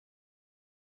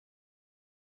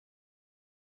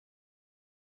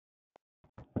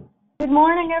Good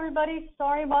morning, everybody.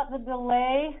 Sorry about the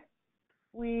delay.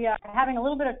 We are having a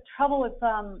little bit of trouble with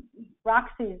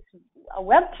Roxy's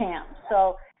webcam,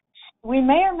 so we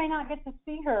may or may not get to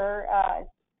see her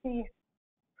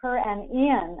and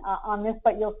Ian on this,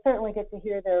 but you'll certainly get to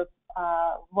hear their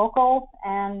vocals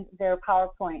and their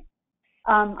PowerPoint.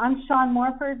 I'm Sean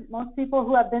Morford. Most people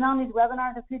who have been on these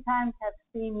webinars a few times have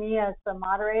seen me as the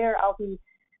moderator. I'll be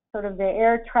sort of the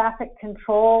air traffic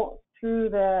control through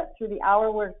the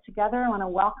hour we're together. I want to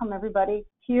welcome everybody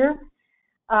here.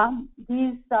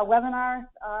 These webinars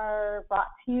are brought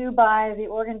to you by the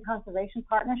Oregon Conservation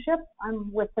Partnership.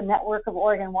 I'm with the network of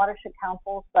Oregon Watershed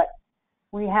Councils, but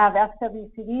we have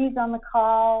SWCDs on the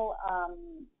call,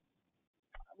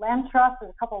 land trusts,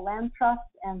 there's a couple of land trusts,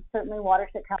 and certainly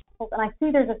watershed councils. And I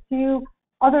see there's a few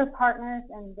other partners,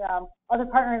 and other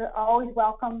partners are always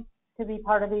welcome to be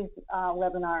part of these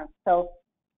webinars. So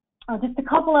just a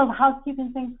couple of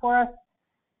housekeeping things for us.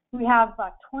 We have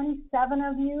 27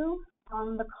 of you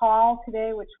on the call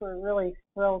today, which we're really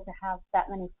thrilled to have that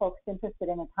many folks interested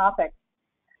in the topic.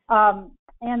 And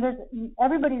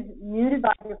everybody's muted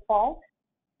by default.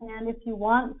 And if you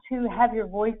want to have your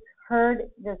voice heard,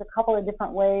 there's a couple of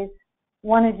different ways.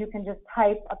 One is you can just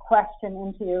type a question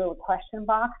into your little question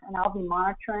box, and I'll be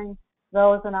monitoring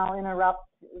those, and I'll interrupt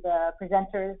the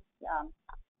presenters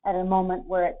at a moment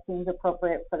where it seems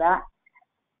appropriate for that.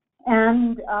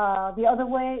 And the other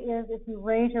way is if you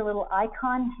raise your little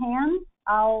icon hand,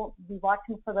 I'll be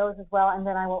watching for those as well, and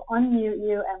then I will unmute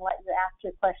you and let you ask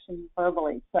your question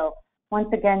verbally. So once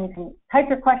again, you can type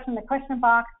your question in the question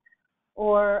box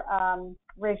or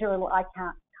raise your little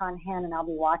icon hand, and I'll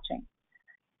be watching.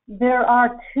 There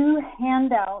are two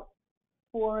handouts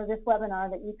for this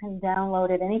webinar that you can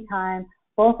download at any time.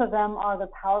 Both of them are the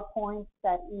PowerPoints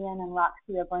that Ian and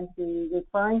Roxy are going to be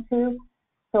referring to.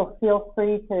 So feel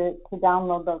free to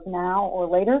download those now or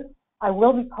later. I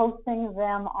will be posting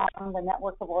them on the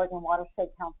Network of Oregon Watershed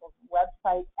Council's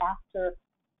website after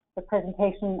the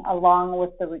presentation, along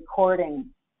with the recording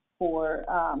for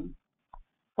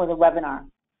the webinar.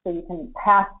 So you can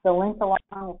pass the link along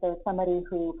if there's somebody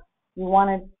who you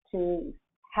wanted to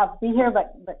have be here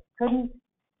but couldn't.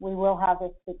 We will have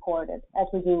this recorded, as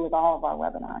we do with all of our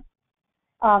webinars.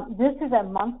 This is a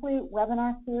monthly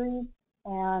webinar series,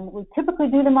 and we typically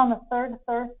do them on the third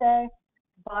Thursday,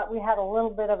 but we had a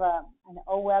little bit of an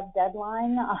OWeb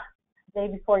deadline the day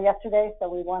before yesterday, so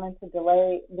we wanted to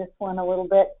delay this one a little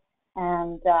bit.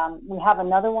 And we have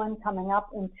another one coming up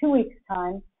in 2 weeks'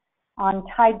 time on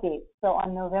Tidegate. So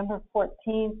on November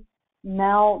 14th,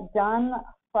 Mel Dunn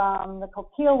from the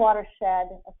Coquille Watershed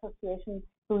Association,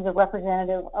 who's a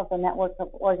representative of the Network of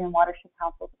Oregon Watershed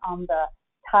Councils on the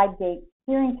Tidegate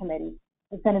Steering Committee,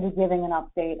 is going to be giving an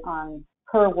update on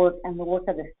her work and the work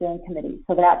of the steering committee.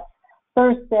 So that's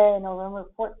Thursday, November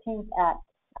 14th at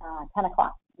 10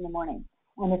 o'clock in the morning.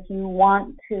 And if you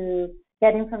want to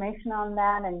get information on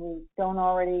that and you don't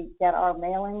already get our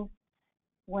mailings,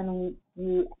 when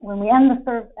we end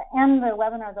the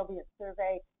webinar, there'll be a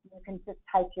survey. You can just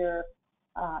type your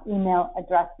email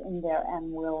address in there,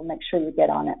 and we'll make sure you get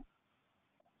on it.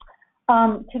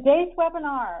 Today's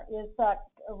webinar is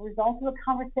a result of a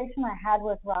conversation I had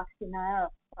with Roxy Nair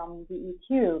from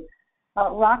DEQ.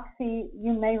 Roxy,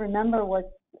 you may remember, was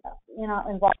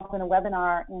involved in a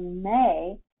webinar in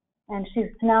May, and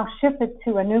she's now shifted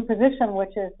to a new position,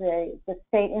 which is the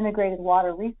State Integrated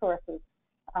Water Resources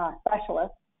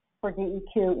Specialist for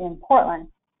DEQ in Portland.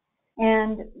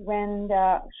 And when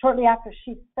shortly after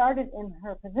she started in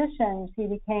her position, she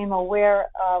became aware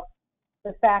of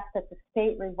the fact that the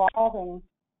state revolving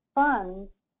funds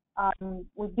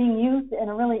was being used in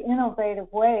a really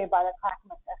innovative way by the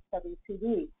Clackamas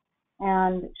SWCD.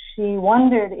 And she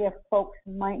wondered if folks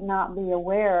might not be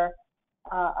aware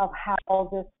of how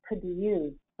this could be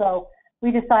used. So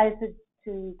we decided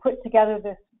to put together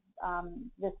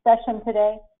this session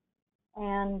today.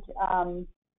 And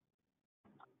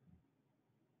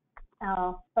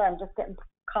sorry, I'm just getting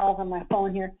calls on my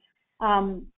phone here.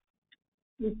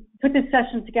 We put this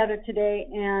session together today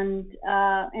and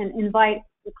invite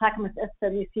the Clackamas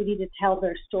SWCD to tell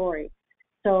their story.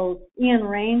 So Ian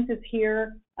Raines is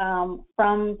here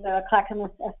from the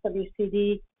Clackamas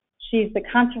SWCD. She's the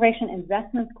Conservation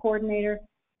Investments Coordinator,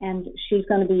 and she's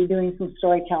going to be doing some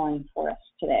storytelling for us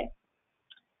today.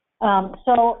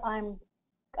 So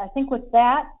I think with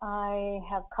that, I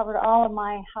have covered all of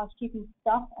my housekeeping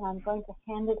stuff, and I'm going to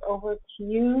hand it over to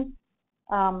you,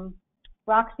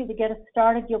 Roxy, to get us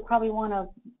started. You'll probably want to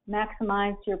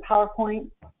maximize your PowerPoint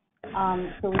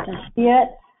so we can see it,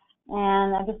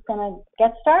 and I'm just going to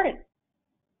get started.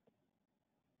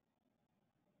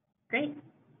 Great.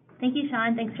 Thank you,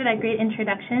 Sean. Thanks for that great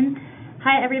introduction.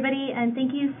 Hi, everybody, and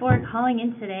thank you for calling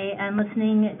in today and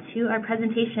listening to our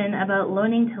presentation about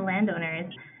loaning to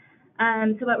landowners.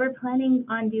 So what we're planning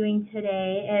on doing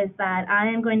today is that I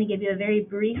am going to give you a very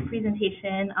brief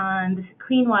presentation on the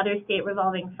Clean Water State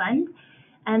Revolving Fund,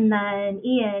 and then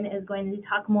Ian is going to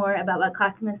talk more about what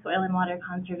Clackamas Soil and Water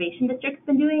Conservation District's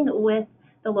been doing with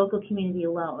the local community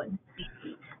loan.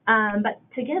 But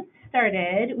to get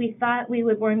started, we thought we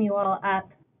would warm you all up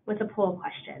with a poll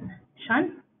question.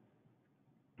 Sean?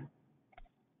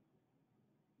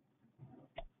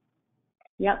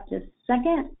 Yep, just a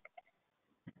second.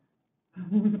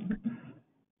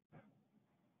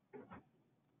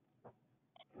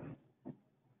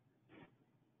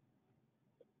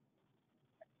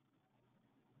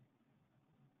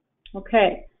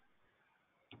 Okay.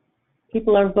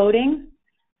 People are voting.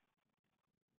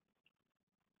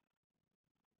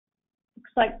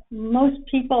 Looks like most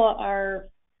people are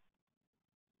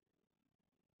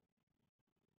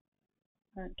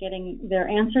getting their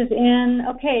answers in.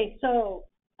 Okay, so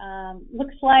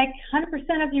looks like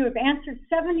 100% of you have answered.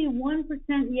 71%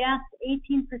 yes,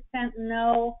 18%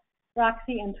 no,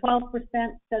 Roxy, and 12%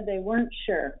 said they weren't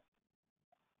sure.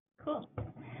 Cool.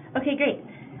 Okay, great.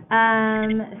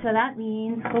 So that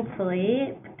means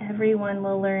hopefully everyone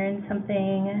will learn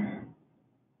something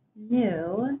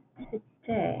new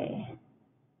today.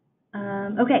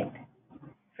 Okay.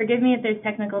 Forgive me if there's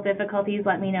technical difficulties.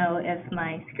 Let me know if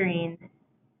my screen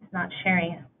is not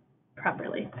sharing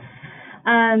properly.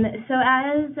 So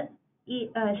as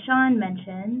Sean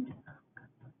mentioned,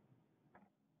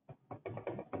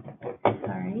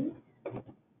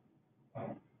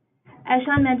 as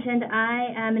Sean mentioned, I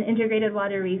am an integrated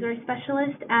water resource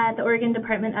specialist at the Oregon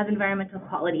Department of Environmental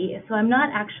Quality. So I'm not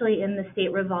actually in the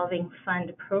State Revolving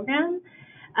Fund program.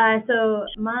 So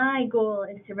my goal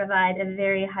is to provide a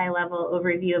very high-level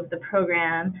overview of the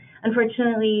program.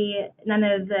 Unfortunately, none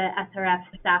of the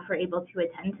SRF staff were able to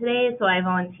attend today, so I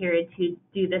volunteered to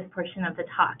do this portion of the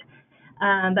talk.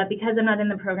 But because I'm not in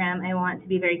the program, I want to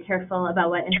be very careful about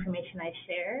what information I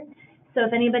share. So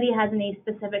if anybody has any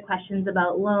specific questions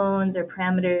about loans or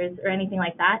parameters or anything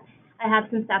like that, I have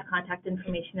some staff contact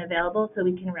information available so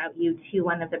we can route you to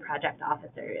one of the project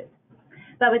officers.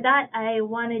 But with that, I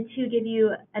wanted to give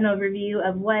you an overview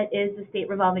of what is the State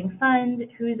Revolving Fund,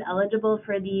 who's eligible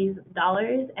for these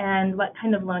dollars, and what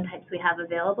kind of loan types we have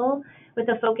available, with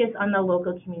a focus on the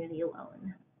local community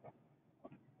loan.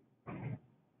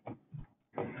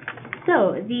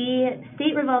 So the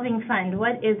State Revolving Fund,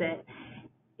 what is it?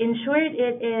 In short,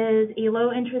 it is a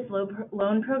low-interest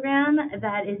loan program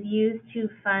that is used to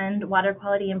fund water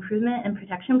quality improvement and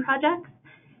protection projects.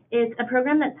 It's a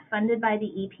program that's funded by the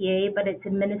EPA, but it's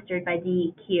administered by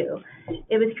DEQ.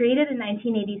 It was created in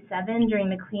 1987 during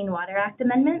the Clean Water Act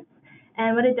amendments,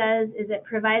 and what it does is it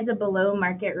provides a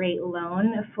below-market rate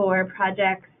loan for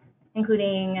projects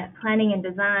including planning and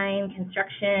design,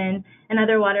 construction, and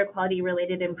other water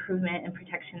quality-related improvement and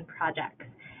protection projects.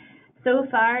 So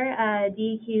far,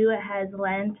 DEQ has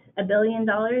lent $1 billion,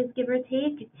 give or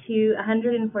take, to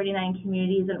 149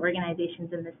 communities and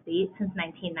organizations in the state since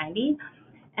 1990.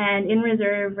 And in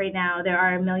reserve right now, there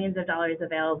are millions of dollars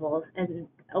available, and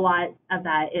a lot of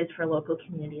that is for local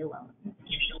community loans.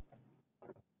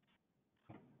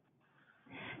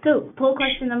 So poll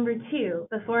question number 2,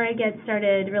 before I get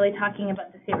started really talking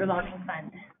about the State Revolving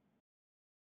Fund.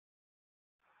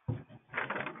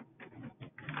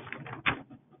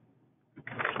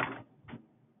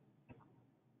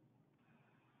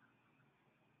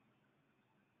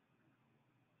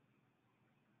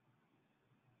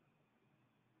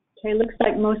 Okay, looks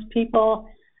like most people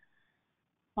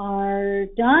are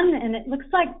done, and it looks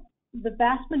like the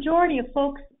vast majority of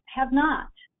folks have not.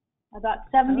 About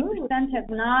 70% have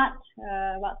not,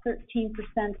 about 13%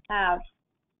 have,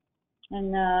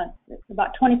 and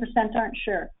about 20% aren't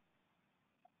sure.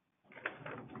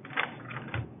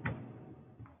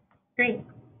 Great.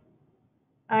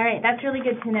 All right, that's really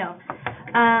good to know.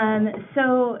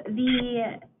 So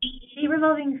the State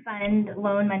Revolving Fund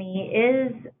loan money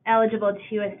is eligible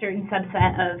to a certain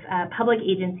subset of public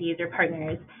agencies or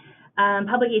partners.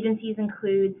 Public agencies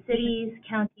include cities,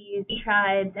 counties,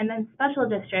 tribes, and then special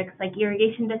districts like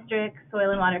irrigation districts,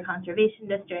 soil and water conservation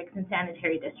districts, and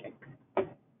sanitary districts.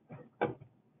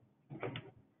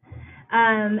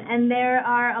 And there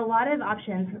are a lot of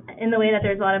options in the way that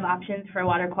there's a lot of options for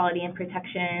water quality and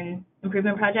protection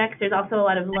improvement projects. There's also a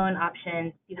lot of loan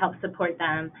options to help support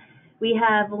them. We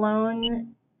have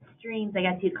loan streams, I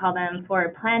guess you'd call them,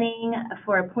 for planning,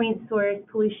 for point source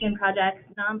pollution projects,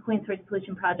 non-point source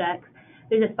pollution projects.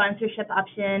 There's a sponsorship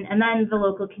option, and then the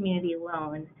local community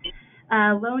loan.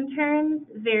 Loan terms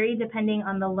vary depending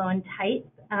on the loan type.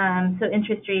 So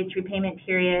interest rates, repayment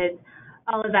periods,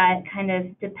 all of that kind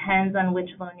of depends on which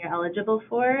loan you're eligible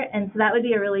for. And so that would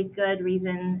be a really good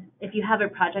reason, if you have a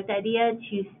project idea,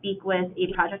 to speak with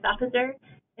a project officer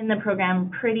in the program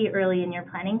pretty early in your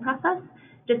planning process,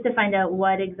 just to find out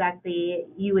what exactly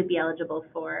you would be eligible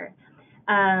for.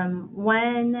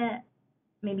 One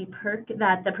maybe perk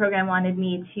that the program wanted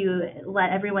me to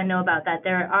let everyone know about, that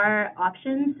there are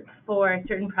options for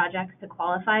certain projects to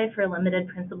qualify for limited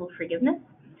principal forgiveness.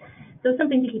 So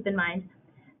something to keep in mind.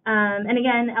 And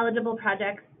again, eligible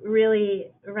projects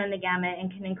really run the gamut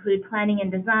and can include planning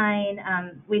and design,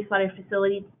 wastewater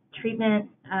facility treatment,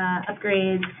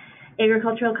 upgrades,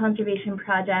 agricultural conservation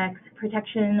projects,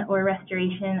 protection or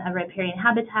restoration of riparian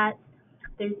habitats.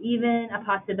 There's even a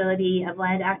possibility of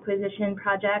land acquisition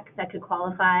projects that could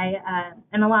qualify,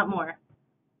 and a lot more.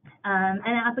 And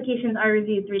applications are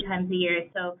reviewed 3 times a year,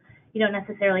 so you don't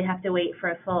necessarily have to wait for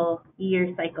a full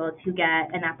year cycle to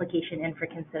get an application in for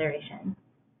consideration.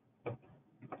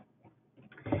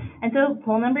 And so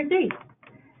poll number 3.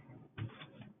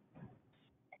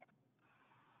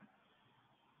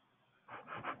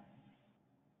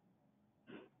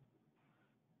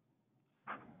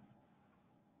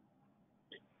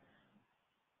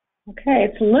 Okay,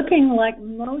 it's looking like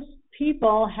most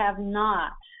people have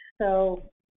not. So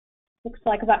looks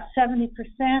like about 70%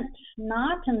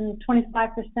 not and 25%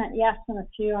 yes, and a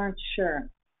few aren't sure.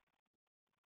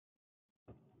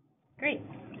 Great.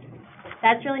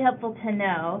 That's really helpful to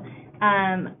know.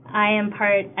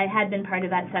 I had been part of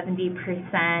that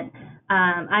 70%.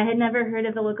 I had never heard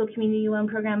of the local community loan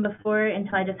program before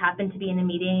until I just happened to be in a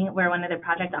meeting where one of the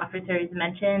project officers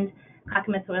mentioned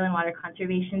Clackamas Soil and Water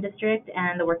Conservation District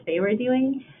and the work they were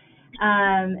doing.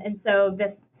 And so this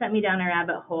sent me down a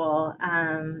rabbit hole.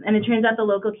 And it turns out the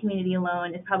local community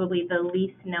loan is probably the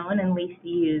least known and least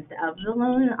used of the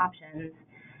loan options.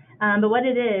 But what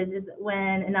it is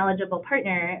when an eligible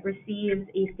partner receives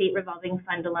a state revolving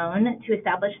fund loan to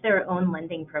establish their own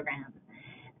lending program.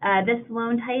 This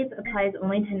loan type applies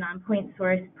only to non-point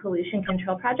source pollution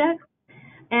control projects.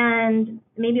 And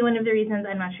maybe one of the reasons,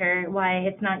 I'm not sure why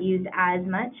it's not used as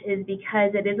much, is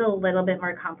because it is a little bit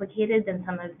more complicated than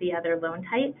some of the other loan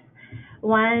types.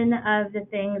 One of the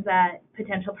things that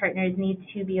potential partners need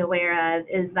to be aware of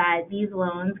is that these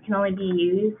loans can only be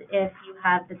used if you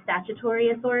have the statutory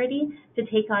authority to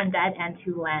take on debt and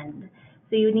to lend.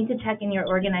 So you need to check in your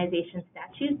organization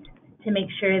statutes to make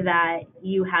sure that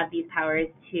you have these powers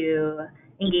to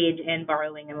engage in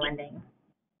borrowing and lending.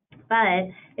 But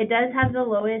it does have the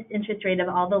lowest interest rate of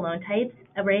all the loan types.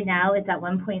 Right now it's at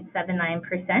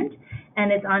 1.79%,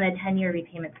 and it's on a 10-year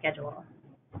repayment schedule.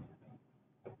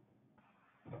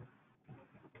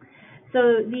 So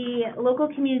the local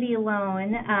community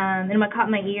loan, and what caught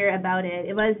my ear about it,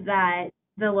 it was that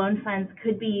the loan funds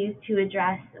could be used to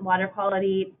address water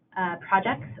quality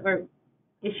projects or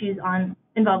issues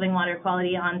involving water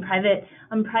quality on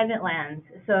private lands.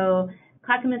 So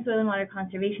Clackamas Soil and Water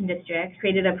Conservation District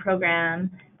created a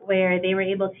program where they were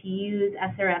able to use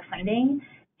SRF funding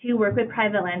to work with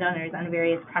private landowners on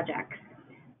various projects.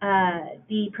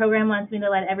 The program wants me to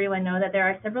let everyone know that there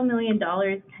are several $1 million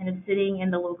kind of sitting in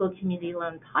the local community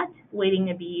loan pot waiting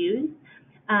to be used,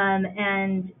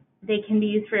 and they can be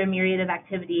used for a myriad of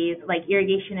activities like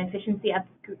irrigation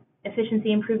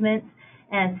efficiency improvements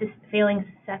and failing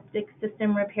septic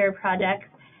system repair projects.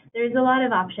 There's a lot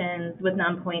of options with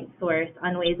non-point source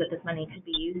on ways that this money could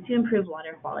be used to improve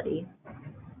water quality.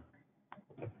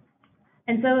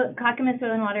 And so Clackamas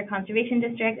Soil and Water Conservation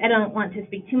District, I don't want to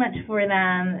speak too much for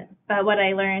them, but what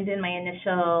I learned in my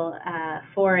initial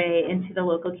foray into the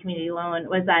local community loan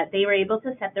was that they were able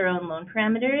to set their own loan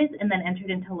parameters and then entered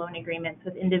into loan agreements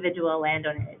with individual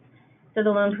landowners. So the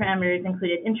loan parameters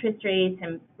included interest rates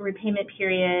and repayment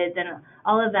periods, and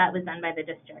all of that was done by the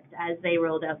district as they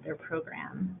rolled out their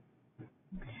program.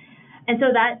 And so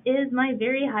that is my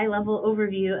very high-level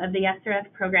overview of the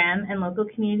SRF program and local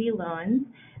community loans.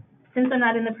 Since I'm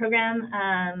not in the program,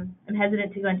 I'm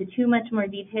hesitant to go into too much more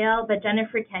detail, but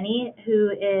Jennifer Kenny,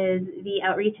 who is the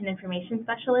Outreach and Information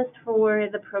Specialist for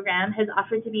the program, has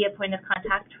offered to be a point of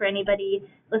contact for anybody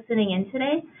listening in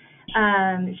today.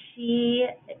 She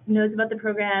knows about the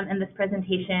program and this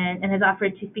presentation and has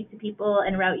offered to speak to people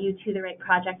and route you to the right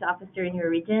project officer in your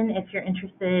region if you're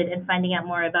interested in finding out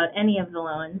more about any of the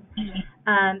loans.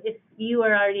 If you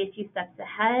are already a few steps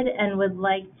ahead and would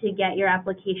like to get your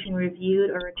application reviewed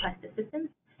or request assistance,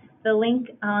 the link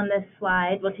on this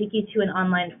slide will take you to an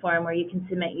online form where you can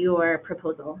submit your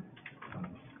proposal.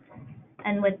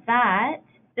 And with that,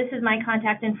 this is my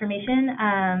contact information.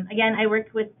 Again, I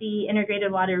worked with the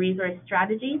Integrated Water Resource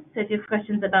Strategy, so if you have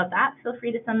questions about that, feel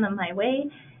free to send them my way.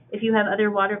 If you have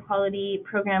other water quality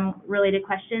program related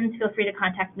questions, feel free to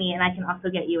contact me, and I can also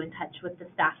get you in touch with the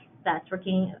staff that's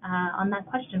working on that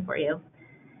question for you.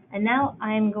 And now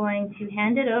I'm going to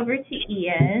hand it over to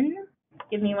Ian.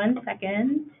 Give me 1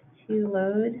 second to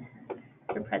load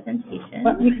your presentation.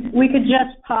 Well, we could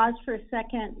just pause for a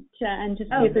second and just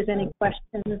see if there's any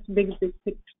questions, big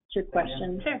picture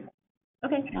questions. Sure.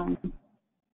 Okay.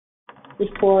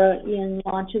 Before Ian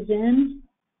launches in,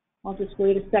 I'll just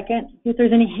wait a second. See if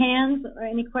there's any hands or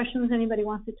any questions anybody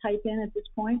wants to type in at this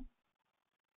point.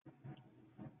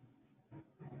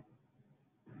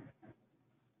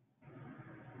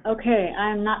 Okay,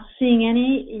 I'm not seeing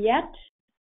any yet.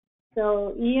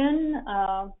 So Ian,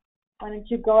 why don't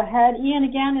you go ahead? Ian,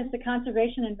 again, is the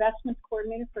Conservation Investments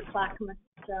Coordinator for Clackamas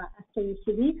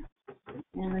SWCD,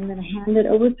 and I'm going to hand it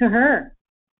over to her.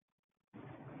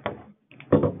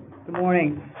 Good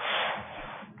morning.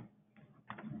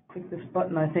 Click this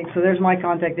button, I think. So there's my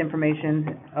contact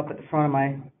information up at the front of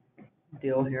my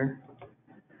deal here.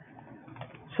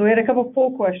 So we had a couple of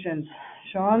poll questions.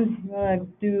 Sean, you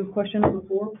want to do question number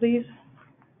 4, please?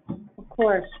 Of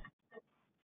course.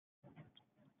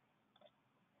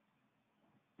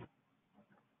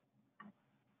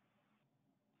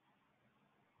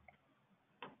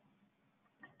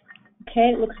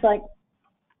 Okay, it looks like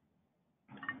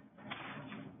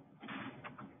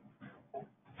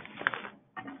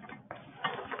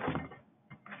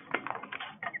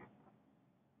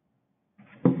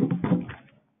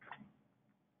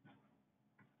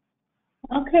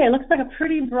okay, it looks like a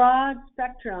pretty broad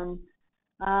spectrum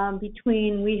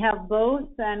between we have both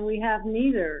and we have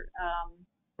neither.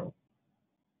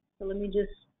 So let me just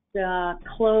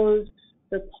close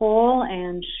the poll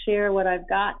and share what I've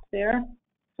got there.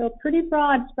 So pretty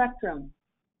broad spectrum.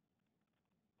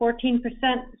 14%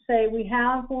 say we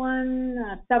have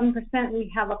one, 7%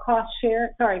 we have a cost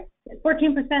share. Sorry,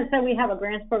 14% say we have a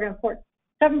grants program,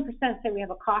 7% say we have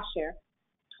a cost share,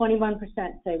 21%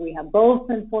 say we have both,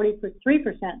 and 43%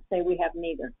 say we have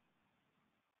neither.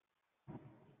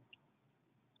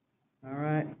 All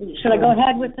right. Should I go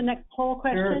ahead with the next poll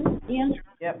question, Sure. Ian?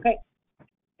 Yep. Okay.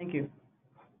 Thank you.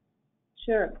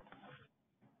 Sure.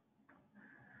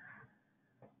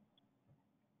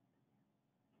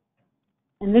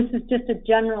 And this is just a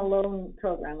general loan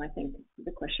program, I think the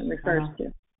question refers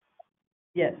to.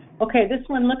 Yes. Okay, this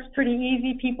one looks pretty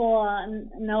easy. People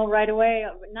know right away.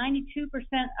 92%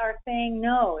 are saying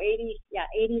no. 80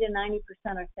 to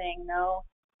 90% are saying no.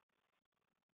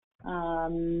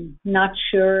 Not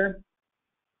sure.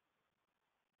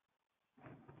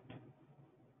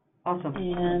 Awesome.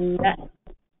 And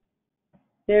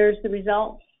there's the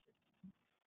results.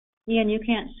 Ian, you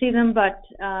can't see them, but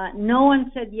no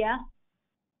one said yes,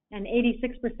 and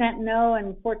 86% no,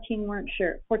 and 14% weren't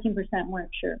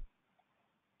sure.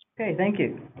 Okay, thank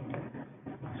you.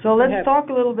 So let's talk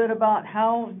a little bit about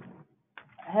how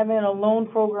having a loan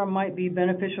program might be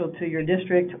beneficial to your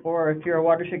district, or if you're a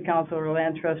watershed council or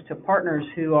land trust, to partners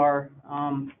who are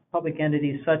public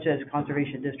entities such as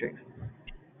conservation districts.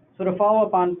 So to follow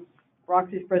up on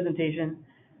Roxy's presentation,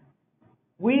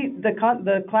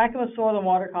 the Clackamas Soil and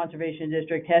Water Conservation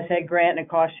District has had grant and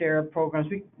cost share programs.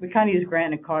 We kind of use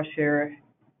grant and cost share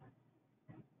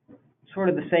sort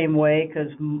of the same way,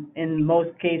 because in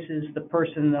most cases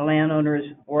the landowner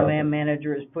or land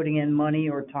manager is putting in money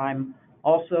or time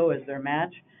also as their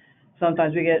match.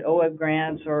 Sometimes we get OEB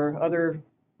grants or other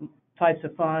types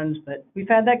of funds, but we've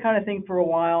had that kind of thing for a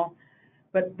while,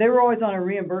 but they were always on a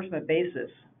reimbursement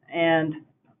basis, and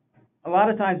a lot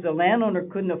of times the landowner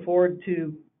couldn't afford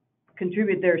to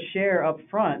contribute their share up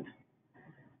front.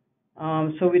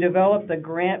 So we developed a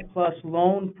grant plus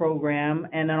loan program,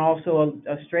 and then also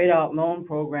a straight out loan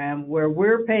program where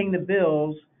we're paying the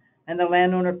bills and the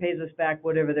landowner pays us back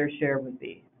whatever their share would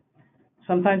be.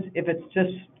 Sometimes if it's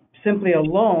just simply a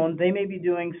loan, they may be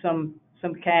doing some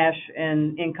cash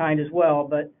and in kind as well,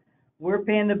 but we're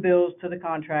paying the bills to the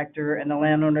contractor and the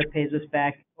landowner pays us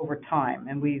back over time,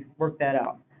 and we work that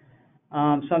out.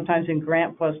 Sometimes in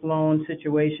grant plus loan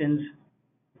situations,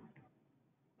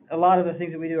 a lot of the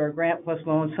things that we do are grant plus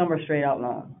loan, some are straight out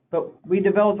loan. But we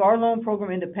developed our loan program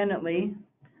independently,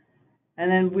 and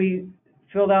then we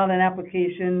filled out an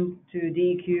application to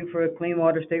DEQ for a Clean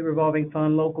Water State Revolving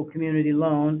Fund local community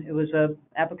loan. It was a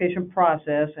application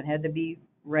process and had to be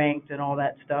ranked and all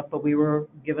that stuff, but we were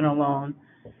given a loan.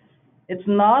 It's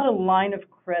not a line of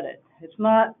credit. It's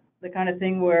not the kind of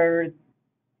thing where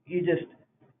you just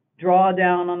draw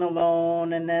down on the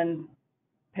loan and then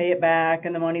pay it back,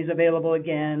 and the money's available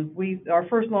again. Our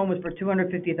first loan was for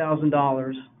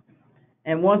 $250,000,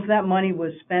 and once that money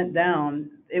was spent down,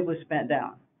 it was spent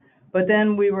down. But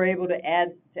then we were able to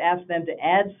ask them to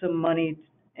add some money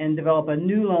and develop a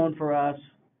new loan for us.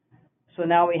 So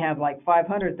now we have like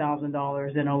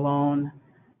 $500,000 in a loan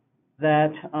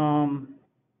that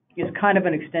is kind of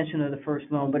an extension of the first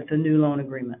loan, but it's a new loan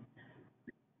agreement.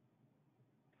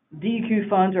 DEQ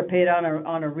funds are paid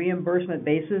on a reimbursement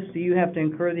basis, so you have to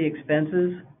incur the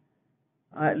expenses,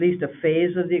 at least a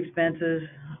phase of the expenses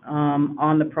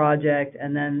on the project,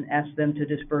 and then ask them to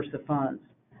disperse the funds.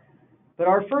 But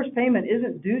our first payment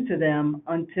isn't due to them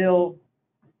until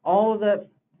all of the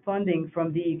funding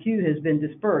from DEQ has been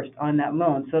dispersed on that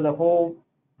loan. So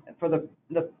for the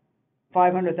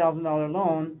 $500,000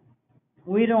 loan,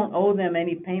 we don't owe them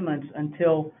any payments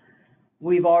until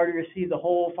we've already received the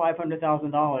whole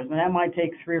 $500,000. And that might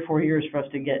take 3 or 4 years for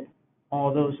us to get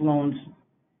all those loan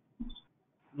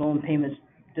payments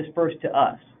dispersed to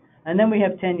us. And then we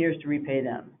have 10 years to repay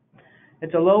them.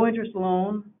 It's a low interest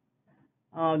loan.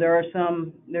 There's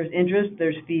interest,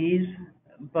 there's fees,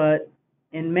 but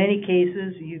in many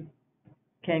cases you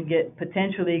can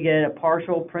potentially get a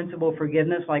partial principal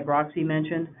forgiveness, like Roxy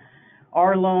mentioned.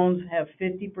 Our loans have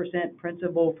 50%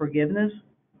 principal forgiveness.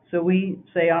 So we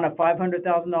say on a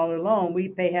 $500,000 loan, we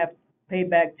pay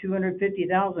back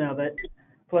 $250,000 of it,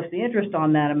 plus the interest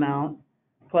on that amount,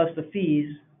 plus the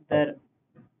fees that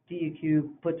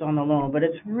DEQ puts on the loan. But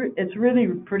it's really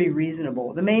pretty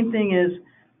reasonable. The main thing is,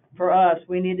 for us,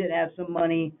 we needed to have some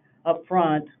money up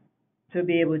front to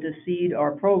be able to seed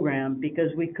our program,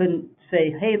 because we couldn't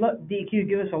say, hey, look, DEQ,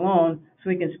 give us a loan so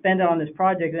we can spend it on this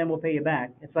project and then we'll pay you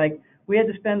back. It's like we had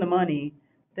to spend the money,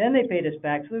 then they paid us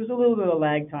back, so there's a little bit of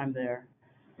lag time there.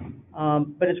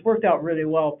 But it's worked out really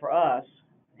well for us,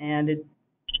 and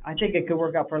I think it could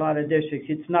work out for a lot of districts.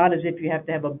 It's not as if you have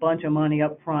to have a bunch of money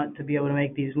up front to be able to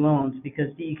make these loans,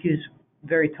 because DEQ is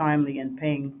very timely in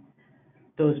paying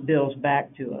those bills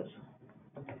back to us.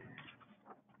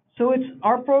 So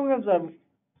our program's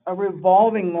a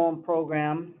revolving loan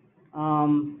program.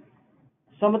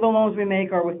 Some of the loans we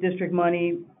make are with district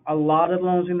money. A lot of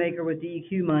loans we make are with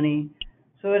DEQ money.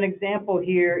 So an example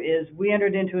here is we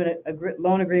entered into a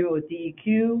loan agreement with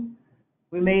DEQ.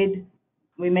 We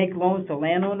make loans to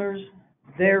landowners.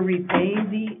 They're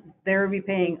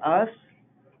repaying us,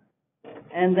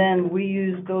 and then we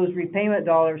use those repayment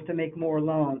dollars to make more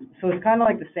loans. So it's kind of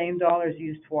like the same dollars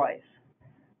used twice.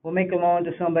 We'll make a loan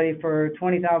to somebody for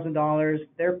 $20,000.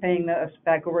 They're paying us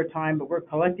back over time, but we're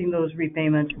collecting those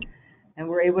repayments, and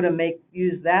we're able to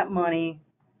use that money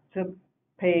to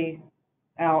pay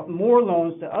out more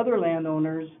loans to other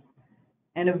landowners,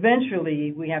 and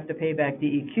eventually we have to pay back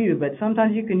DEQ. But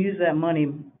sometimes you can use that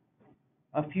money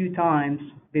a few times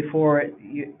before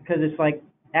because it's like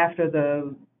after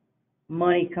the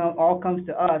money all comes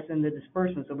to us in the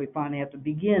disbursement, so we finally have to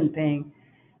begin paying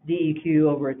DEQ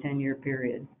over a 10-year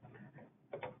period.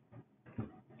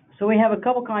 So we have a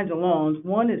couple kinds of loans.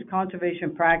 One is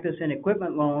conservation practice and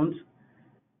equipment loans.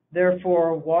 They're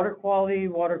for water quality,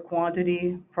 water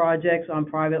quantity projects on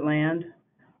private land.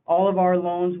 All of our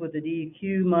loans with the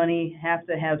DEQ money have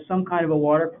to have some kind of a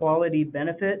water quality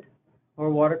benefit or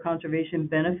water conservation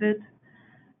benefit.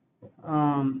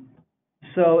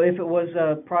 So if it was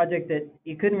a project that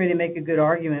you couldn't really make a good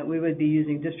argument, we would be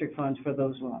using district funds for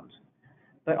those loans.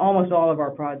 But almost all of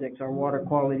our projects are water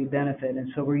quality benefit,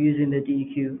 and so we're using the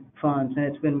DEQ funds, and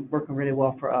it's been working really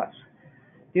well for us.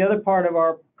 The other part of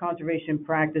our conservation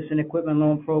practice and equipment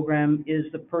loan program is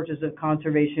the purchase of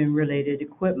conservation-related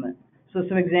equipment. So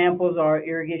some examples are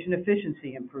irrigation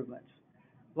efficiency improvements,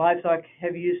 livestock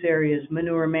heavy use areas,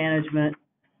 manure management.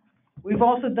 We've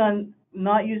also done,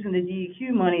 not using the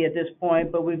DEQ money at this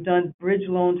point, but we've done bridge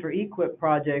loans for equip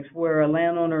projects where a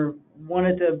landowner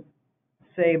wanted to,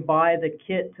 say, buy the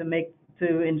kit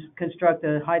to construct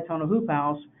a high tunnel hoop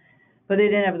house, but they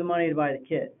didn't have the money to buy the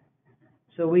kit.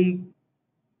 So we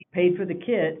paid for the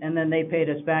kit, and then they paid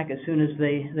us back as soon as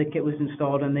the kit was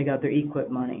installed and they got their equip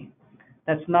money.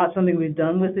 That's not something we've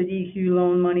done with the DEQ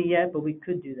loan money yet, but we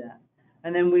could do that.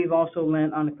 And then we've also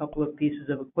lent on a couple of pieces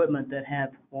of equipment that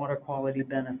have water quality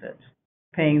benefits,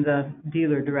 paying the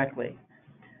dealer directly.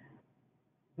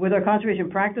 With our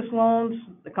conservation practice loans,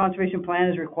 the conservation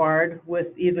plan is required with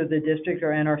either the district or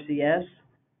NRCS.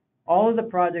 All of the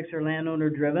projects are landowner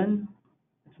driven.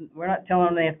 We're not telling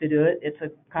them they have to do it. It's a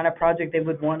kind of project they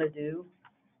would want to do,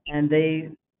 and they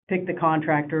pick the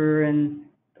contractor and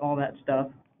all that stuff,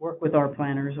 work with our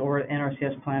planners or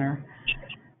NRCS planner.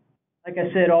 Like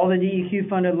I said, all the DEQ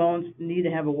funded loans need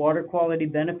to have a water quality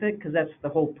benefit, because that's the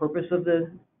whole purpose of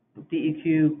the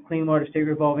DEQ Clean Water State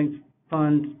Revolving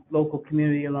fund local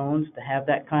community loans to have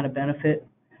that kind of benefit.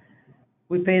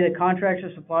 We pay the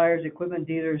contractors, suppliers, equipment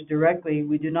dealers directly.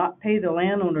 We do not pay the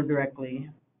landowner directly.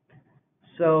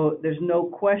 So there's no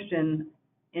question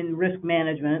in risk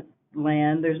management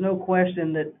land, there's no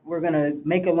question that we're going to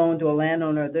make a loan to a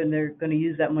landowner, then they're going to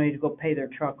use that money to go pay their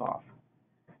truck off.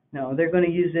 No, they're going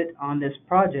to use it on this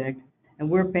project, and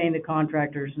we're paying the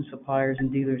contractors and suppliers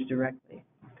and dealers directly.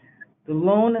 The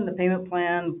loan and the payment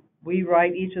plan, we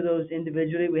write each of those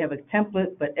individually. We have a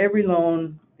template, but every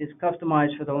loan is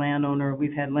customized for the landowner.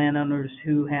 We've had landowners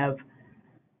who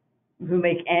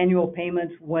make annual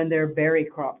payments when their berry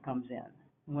crop comes in,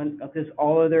 because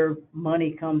all of their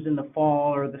money comes in the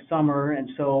fall or the summer, and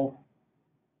so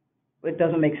it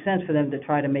doesn't make sense for them to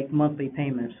try to make monthly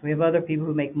payments. We have other people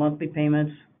who make monthly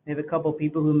payments. We have a couple of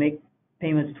people who make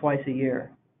payments twice a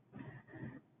year.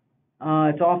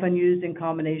 It's often used in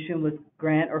combination with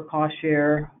grant or cost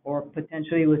share, or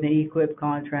potentially with an equip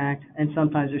contract, and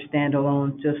sometimes they're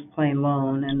standalone, just plain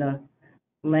loan, and the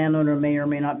landowner may or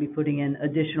may not be putting in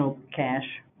additional cash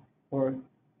or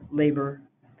labor.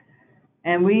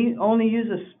 And we only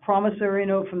use a promissory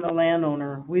note from the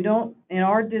landowner. We don't, in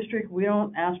our district, we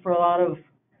don't ask for a lot of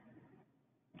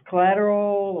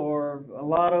collateral or a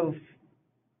lot of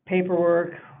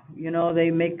paperwork. You know, they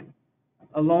make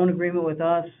a loan agreement with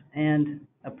us, and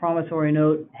a promissory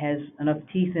note has enough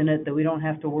teeth in it that we don't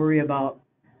have to worry about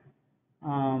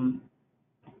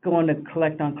going to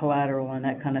collect on collateral and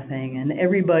that kind of thing. And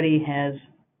everybody has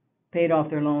paid off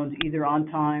their loans either on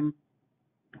time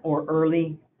or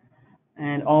early,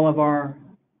 and all of our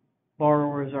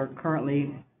borrowers are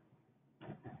currently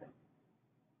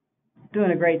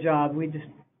doing a great job. We just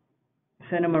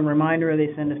send them a reminder,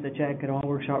 they send us the check, it all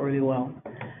works out really well.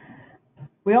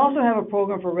 We also have a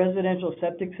program for residential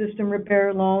septic system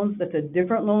repair loans. That's a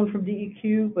different loan from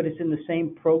DEQ, but it's in the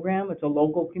same program. It's a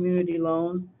local community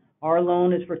loan. Our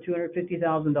loan is for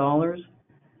 $250,000.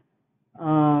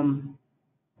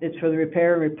 It's for the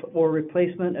repair or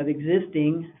replacement of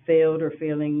existing failed or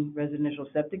failing residential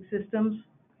septic systems.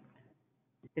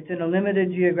 It's in a limited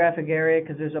geographic area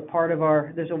because there's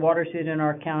a watershed in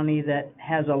our county that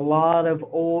has a lot of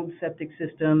old septic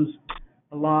systems,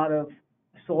 a lot of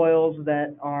soils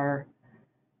that are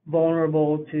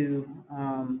vulnerable to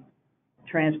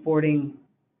transporting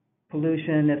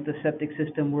pollution if the septic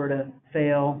system were to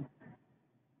fail.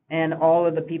 And all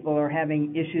of the people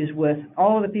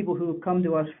who come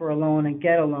to us for a loan and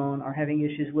get a loan are having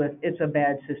issues with, it's a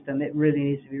bad system, it really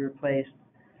needs to be replaced.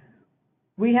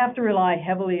 We have to rely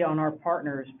heavily on our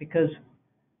partners because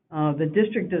the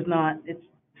district does not, its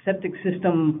septic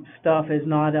system stuff is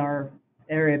not our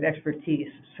area of expertise.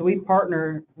 So we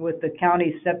partner with the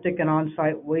county's septic and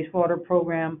on-site wastewater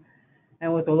program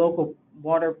and with a local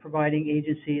water providing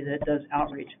agency that does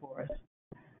outreach for us.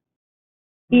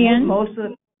 Ian?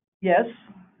 Yes,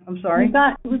 I'm sorry.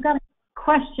 We've got a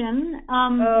question.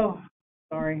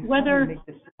 Sorry. Whether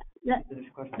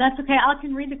that's okay. I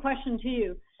can read the question to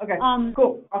you. Okay.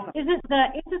 Cool. Awesome. Is it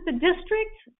the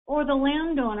district or the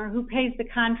landowner who pays the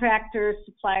contractors,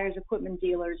 suppliers, equipment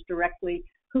dealers directly?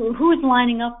 Who is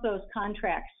lining up those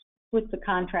contracts with the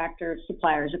contractor,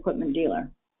 suppliers, equipment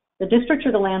dealer? The district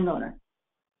or the landowner?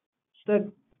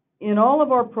 In all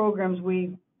of our programs,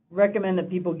 we recommend that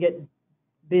people get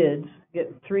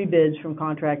 3 bids from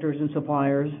contractors and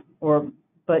suppliers,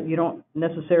 but you don't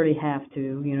necessarily have to.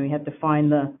 You know, you have to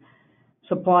find the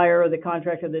supplier or the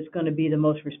contractor that's going to be the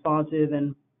most responsive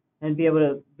and be able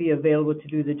to be available to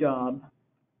do the job.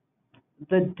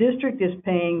 The district is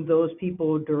paying those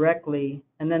people directly,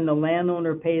 and then the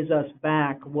landowner pays us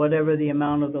back whatever the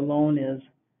amount of the loan is.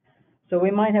 So we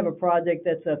might have a project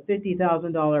that's a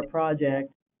 $50,000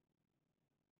 project.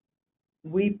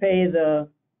 We pay the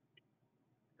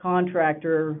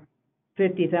contractor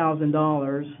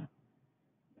 $50,000.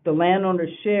 The landowner's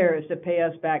share is to pay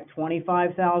us back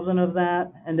 $25,000 of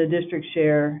that, and the district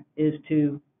share is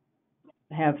to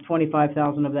have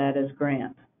 $25,000 of that as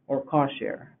grant or cost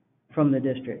share from the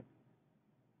district.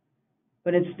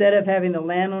 But instead of having the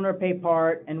landowner pay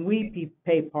part and we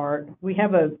pay part, we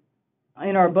have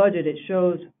in our budget, it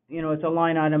shows, it's a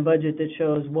line item budget that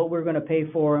shows what we're going to pay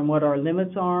for and what our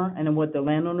limits are and then what the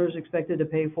landowner is expected to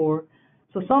pay for.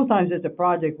 So sometimes it's a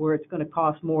project where it's going to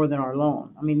cost more than our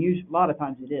loan. I mean, a lot of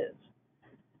times it is.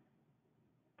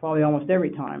 Probably almost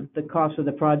every time, the cost of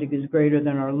the project is greater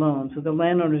than our loan. So the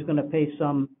landowner is going to pay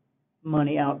some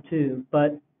money out too.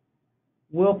 But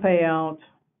we'll pay out,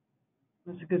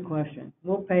 that's a good question.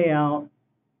 We'll pay out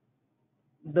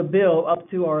the bill up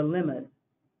to our limit.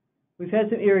 We've had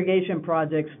some irrigation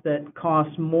projects that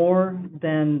cost more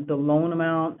than the loan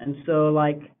amount, and so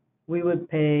like we would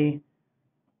pay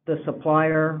the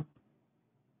supplier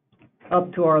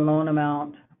up to our loan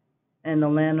amount, and the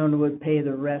landowner would pay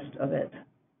the rest of it.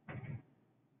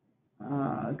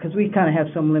 Because we kind of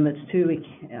have some limits too.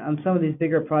 On some of these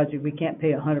bigger projects, we can't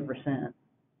pay 100%.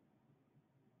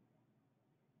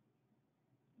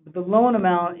 But the loan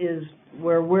amount is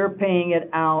where we're paying it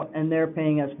out and they're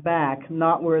paying us back,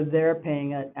 not where they're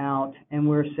paying it out and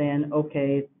we're saying,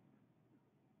 okay,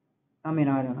 I mean,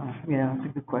 I don't know. Yeah, it's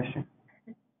a good question.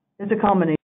 It's a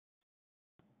combination.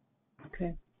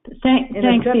 Okay.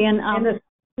 Thanks, Ian.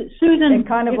 Susan, and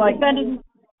kind of like,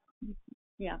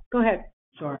 yeah, go ahead.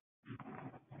 Sorry.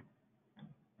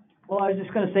 Well, I was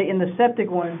just going to say, in the septic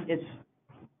one, it's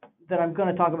that I'm going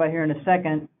to talk about here in a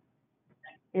second,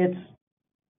 it's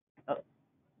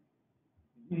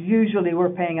usually we're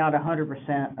paying out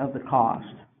 100% of the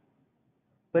cost.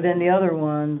 But in the other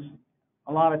ones,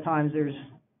 a lot of times there's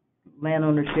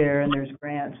landowner share and there's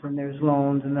grants and there's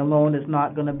loans, and the loan is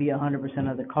not going to be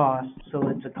 100% of the cost. So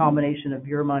it's a combination of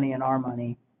your money and our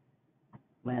money,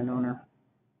 landowner.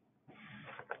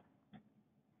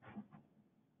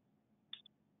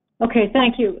 Okay,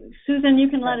 thank you. Susan, you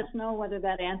can let us know whether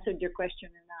that answered your question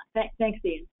or not. Thanks,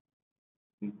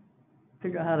 Ian.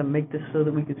 Figure out how to make this so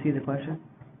that we can see the question.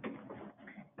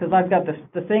 Because I've got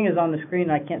the thing is on the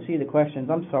screen and I can't see the questions.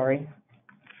 I'm sorry.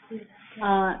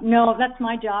 No, that's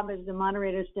my job as the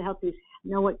moderator, is to help you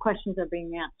know what questions are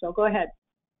being asked. So go ahead.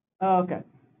 Oh, okay.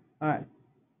 All right.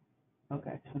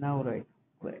 Okay, so now what do I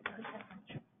click?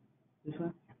 This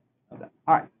one? Okay.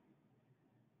 All right.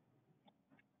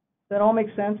 Does that all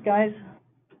make sense, guys?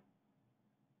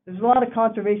 There's a lot of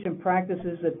conservation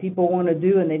practices that people want to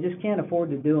do, and they just can't afford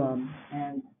to do them.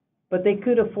 But they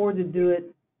could afford to do it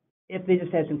if they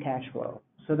just had some cash flow.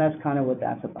 So that's kind of what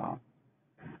that's about.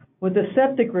 With the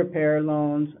septic repair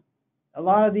loans, a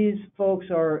lot of these folks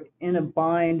are in a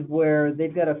bind where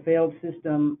they've got a failed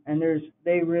system, and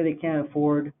they really can't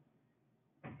afford.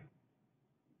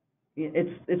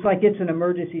 It's like it's an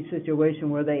emergency situation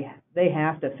where they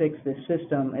have to fix this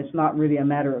system. It's not really a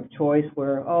matter of choice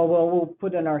where, oh, well, we'll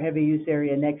put in our heavy use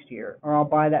area next year, or I'll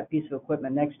buy that piece of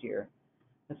equipment next year.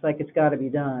 It's like it's got to be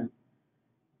done.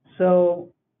 So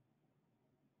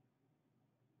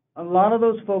a lot of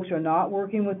those folks are not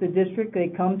working with the district. They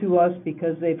come to us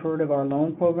because they've heard of our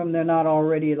loan program. They're not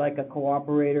already like a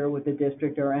cooperator with the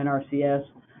district or NRCS.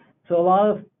 So a lot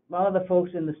of the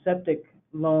folks in the septic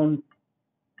loan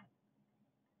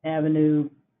avenue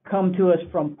come to us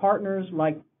from partners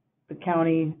like the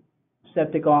county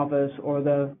septic office or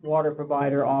the water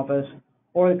provider office,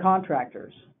 or the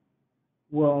contractors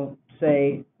will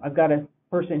say, I've got a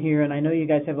person here and I know you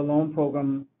guys have a loan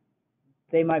program.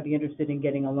 They might be interested in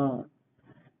getting a loan.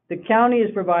 The county is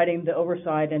providing the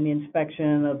oversight and the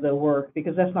inspection of the work,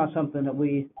 because that's not something that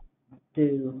we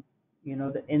do. You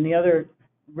know, in the other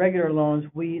regular loans,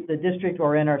 the district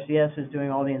or NRCS is doing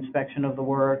all the inspection of the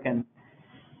work and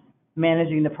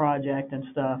managing the project and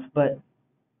stuff, but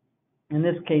in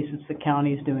this case, it's the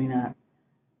county's doing that.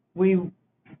 We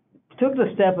took the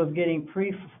step of getting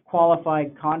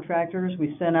pre-qualified contractors.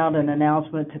 We sent out an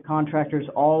announcement to contractors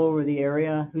all over the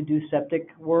area who do septic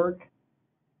work,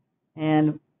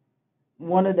 and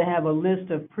wanted to have a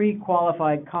list of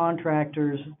pre-qualified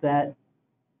contractors that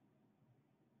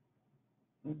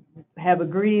have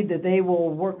agreed that they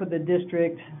will work with the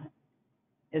district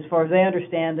as far as they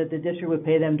understand that the district would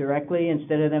pay them directly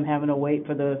instead of them having to wait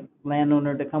for the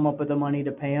landowner to come up with the money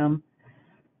to pay them.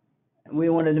 We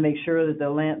wanted to make sure that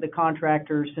the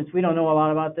contractors, since we don't know a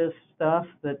lot about this stuff,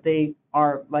 that they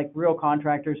are like real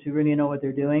contractors who really know what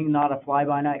they're doing, not a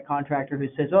fly-by-night contractor who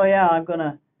says, oh yeah, I'm going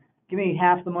to give me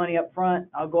half the money up front,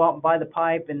 I'll go out and buy the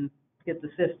pipe and get the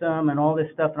system and all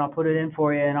this stuff and I'll put it in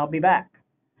for you and I'll be back.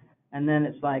 And then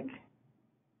it's like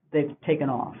they've taken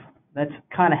off. That's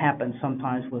kind of happens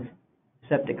sometimes with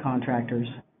septic contractors,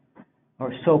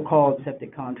 or so-called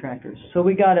septic contractors. So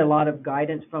we got a lot of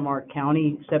guidance from our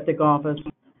county septic office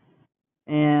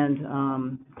and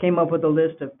came up with a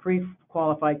list of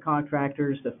pre-qualified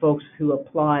contractors, the folks who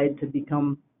applied to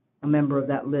become a member of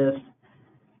that list.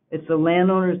 It's the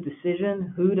landowner's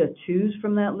decision who to choose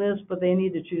from that list, but they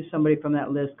need to choose somebody from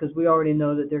that list because we already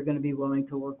know that they're going to be willing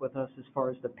to work with us as far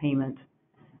as the payment,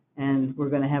 and we're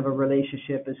going to have a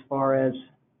relationship as far as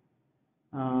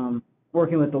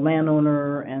working with the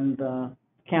landowner and the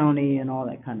county and all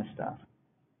that kind of stuff.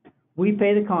 We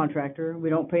pay the contractor. We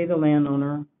don't pay the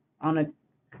landowner. On a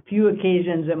few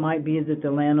occasions, it might be that the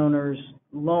landowner's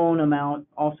loan amount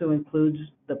also includes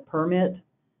the permit,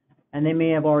 and they may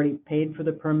have already paid for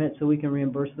the permit, so we can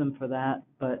reimburse them for that.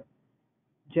 But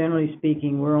generally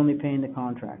speaking, we're only paying the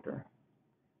contractor.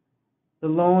 The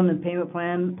loan and payment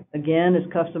plan, again, is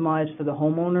customized for the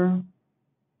homeowner.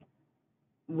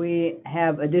 We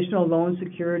have additional loan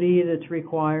security that's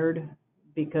required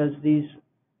because these,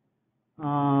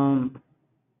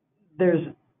 there's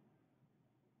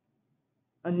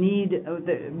a need,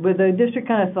 but the district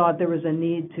kind of thought there was a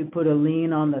need to put a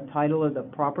lien on the title of the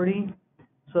property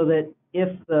so that if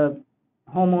the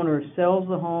homeowner sells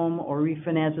the home or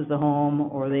refinances the home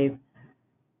or the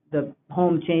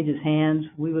home changes hands,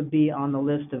 we would be on the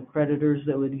list of creditors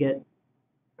that would get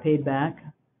paid back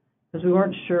because we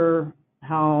weren't sure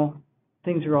how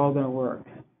things are all going to work.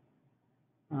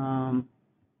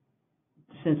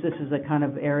 Since this is a kind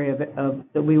of area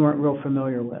that we weren't real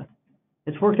familiar with.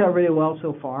 It's worked out really well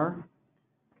so far.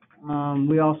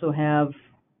 We also have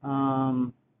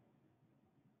a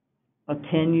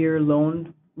 10-year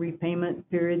loan repayment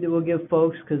period that we'll give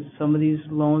folks because some of these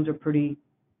loans are pretty,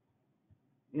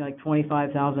 like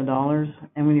 $25,000,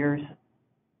 and when you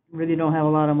really don't have a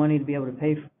lot of money to be able to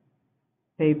pay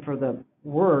for the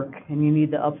work, and you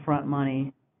need the upfront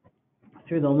money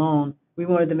through the loan, we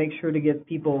wanted to make sure to give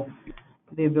people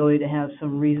the ability to have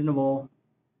some reasonable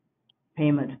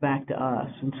payments back to us.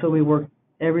 And so we work,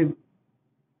 every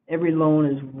loan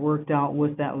is worked out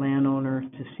with that landowner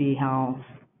to see how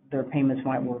their payments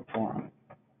might work for them.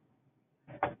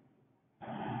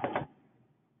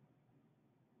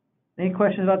 Any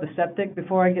questions about the septic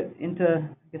before I get into,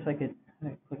 I guess I could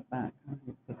click back.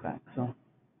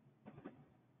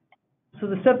 So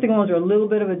the septic loans are a little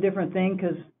bit of a different thing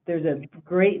because there's a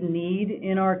great need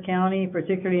in our county,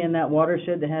 particularly in that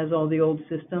watershed that has all the old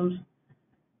systems.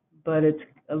 But it's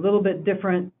a little bit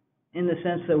different in the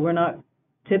sense that we're not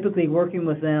typically working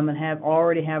with them and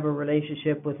already have a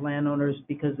relationship with landowners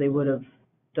because they would have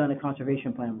done a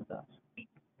conservation plan with us.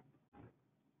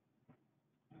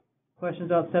 Questions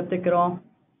about septic at all?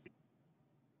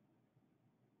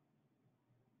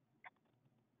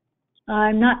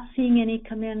 I'm not seeing any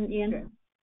come in, Ian.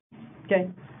 Okay.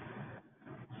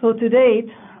 So to date,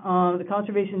 the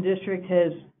Conservation District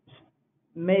has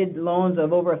made loans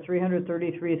of over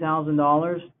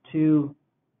 $333,000 to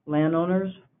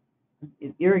landowners.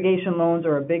 Irrigation loans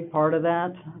are a big part of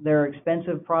that. They're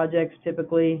expensive projects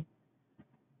typically,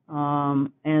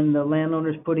 and the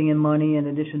landowners putting in money in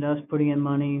addition to us putting in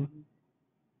money.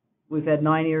 We've had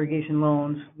 9 irrigation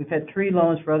loans. We've had 3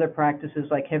 loans for other practices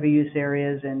like heavy use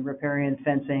areas and riparian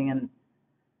fencing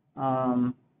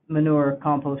and manure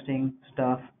composting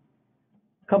stuff.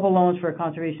 A couple loans for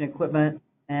conservation equipment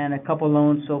and a couple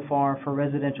loans so far for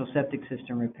residential septic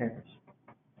system repairs.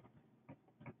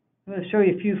 I'm going to show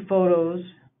you a few photos,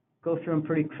 go through them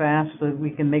pretty fast so that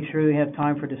we can make sure we have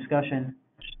time for discussion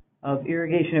of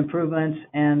irrigation improvements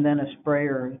and then a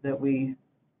sprayer that we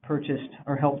purchased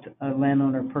or helped a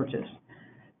landowner purchase.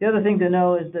 The other thing to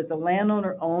know is that the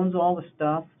landowner owns all the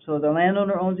stuff. So the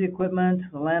landowner owns the equipment,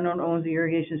 the landowner owns the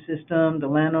irrigation system, the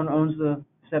landowner owns the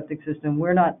septic system.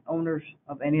 We're not owners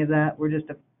of any of that. We're just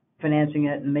financing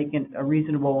it and making a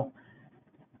reasonable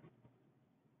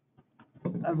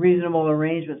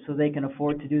arrangement so they can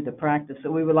afford to do the practice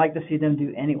that we would like to see them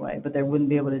do anyway, but they wouldn't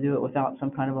be able to do it without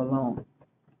some kind of a loan.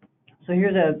 So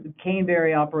here's a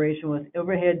caneberry operation with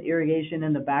overhead irrigation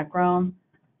in the background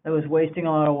that was wasting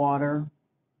a lot of water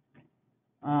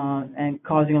and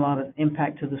causing a lot of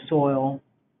impact to the soil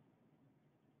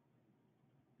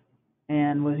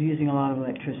and was using a lot of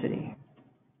electricity.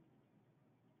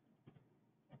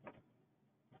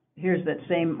 Here's that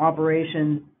same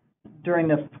operation during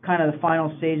the kind of the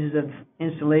final stages of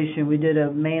installation. We did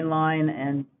a main line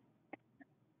and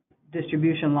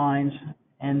distribution lines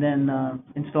and then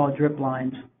installed drip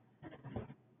lines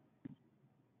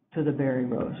to the berry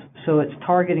rows. So it's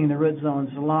targeting the root zones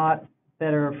a lot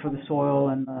better for the soil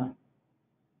and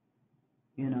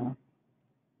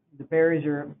the berries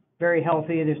are very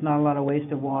healthy. There's not a lot of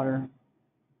waste of water.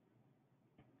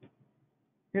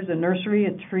 Here's a nursery,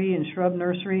 a tree and shrub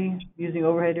nursery using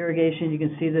overhead irrigation. You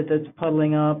can see that that's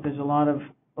puddling up. There's a lot of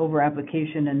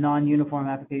over-application and non-uniform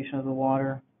application of the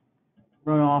water,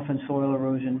 runoff and soil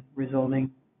erosion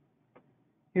resulting.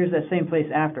 Here's that same place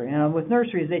after. With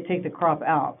nurseries, they take the crop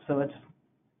out, so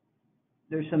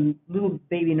there's some little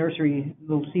baby nursery,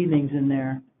 little seedlings in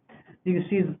there. You can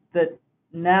see that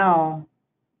now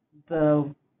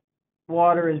the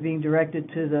water is being directed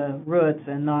to the roots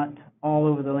and not all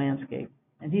over the landscape.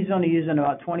 And he's only using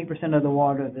about 20% of the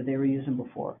water that they were using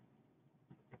before.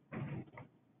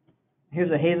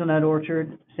 Here's a hazelnut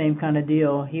orchard, same kind of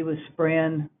deal. He was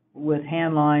spraying with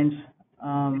hand lines,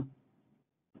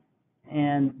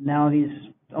 and now he's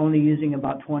only using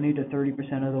about 20 to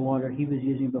 30% of the water he was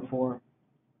using before.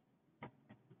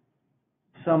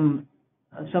 Some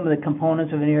some of the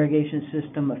components of an irrigation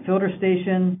system: a filter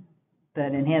station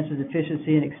that enhances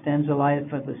efficiency and extends the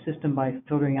life of the system by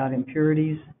filtering out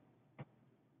impurities.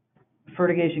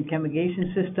 Fertigation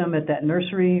chemigation system at that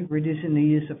nursery, reducing the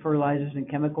use of fertilizers and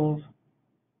chemicals.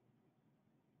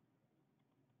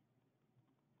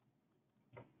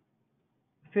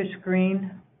 Fish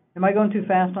screen. Am I going too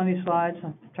fast on these slides?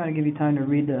 I'm trying to give you time to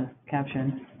read the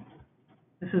caption.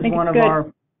 This is one of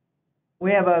our,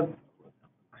 we have a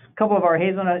couple of our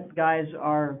hazelnut guys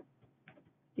are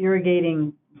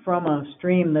irrigating from a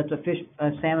stream that's a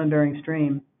salmon-bearing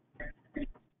stream.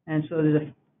 And so there's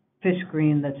a fish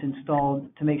screen that's installed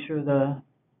to make sure the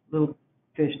little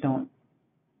fish don't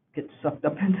get sucked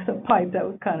up into the pipe. That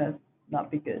would kind of not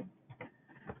be good.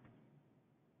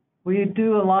 We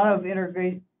do a lot of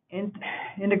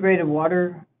integrated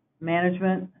water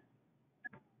management.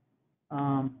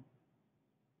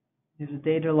 There's a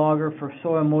data logger for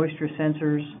soil moisture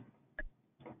sensors.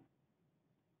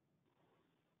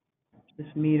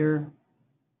 This meter.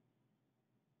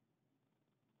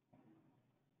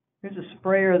 Here's a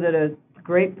sprayer that a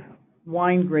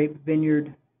wine grape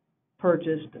vineyard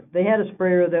purchased. They had a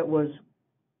sprayer that was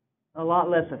a lot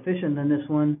less efficient than this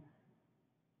one.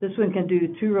 This one can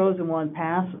do 2 rows in 1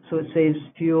 pass, so it saves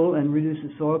fuel and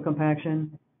reduces soil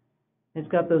compaction. It's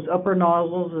got those upper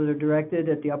nozzles that are directed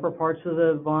at the upper parts of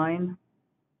the vine,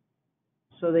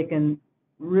 so they can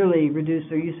really reduce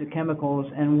their use of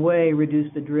chemicals and way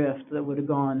reduce the drift that would have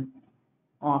gone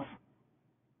off,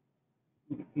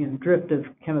 drift of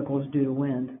chemicals due to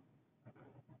wind.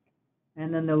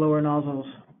 And then the lower nozzles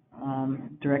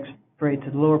direct spray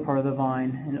to the lower part of the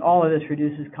vine, and all of this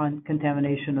reduces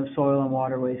contamination of soil and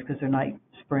waterways because they're not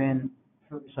spraying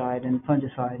herbicide and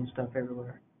fungicide and stuff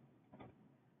everywhere.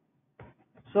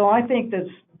 So I think that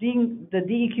the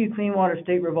DEQ Clean Water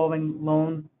State Revolving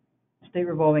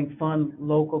Fund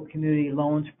Local Community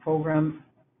Loans Program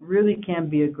really can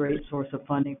be a great source of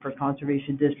funding for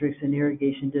conservation districts and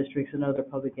irrigation districts and other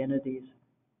public entities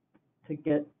to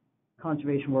get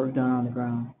conservation work done on the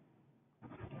ground.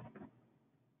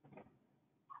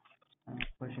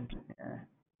 Questions here.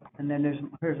 And then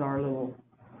here's our little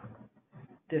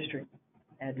district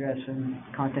address and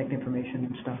contact information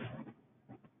and stuff.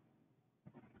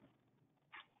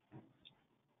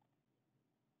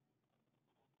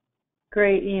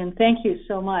 Great, Ian. Thank you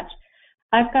so much.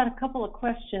 I've got a couple of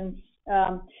questions.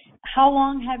 How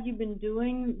long have you been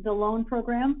doing the loan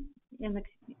program in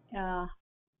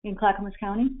Clackamas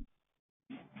County?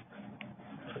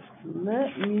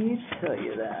 Let me tell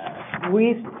you that.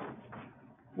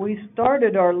 We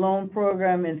started our loan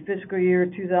program in fiscal year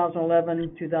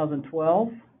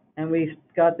 2011-2012, and we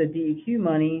got the DEQ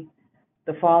money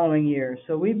the following year.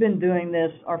 So we've been doing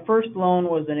this. Our first loan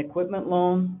was an equipment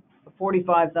loan, a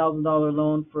 $45,000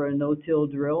 loan for a no-till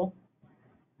drill,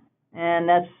 and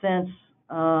that's since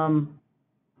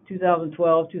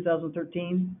 2012,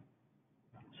 2013.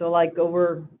 So like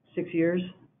over 6 years,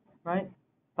 right?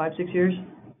 5, 6 years.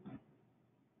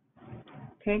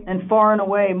 Okay. And far and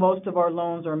away, most of our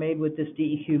loans are made with this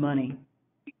DEQ money.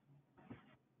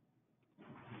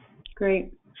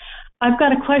 Great. I've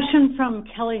got a question from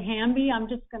Kelly Hamby.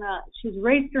 She's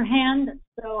raised her hand,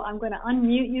 so I'm going to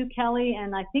unmute you, Kelly,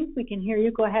 and I think we can hear you.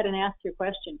 Go ahead and ask your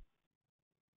question.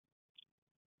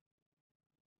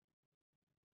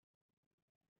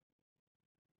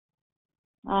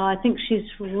 I think she's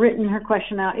written her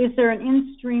question out. Is there an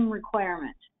in-stream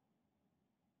requirement?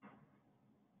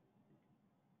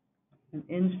 An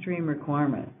in-stream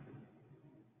requirement.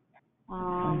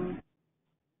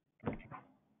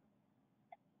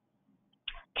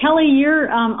 Kelly, you're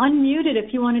unmuted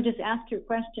if you want to just ask your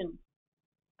question.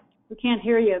 We can't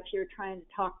hear you if you're trying to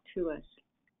talk to us.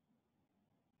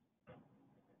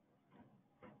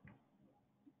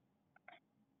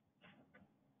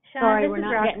 Sean, sorry, we're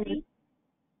not Roxy. getting you.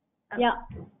 Yeah.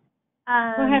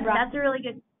 Go ahead, Roxy.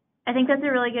 I think that's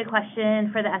a really good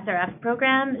question for the SRF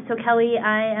program. So Kelly,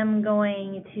 I am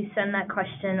going to send that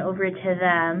question over to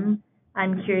them.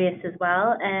 I'm curious as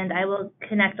well, and I will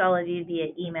connect all of you via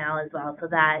email as well so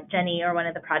that Jenny or one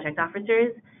of the project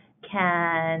officers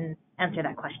can answer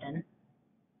that question.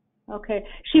 Okay.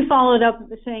 She followed up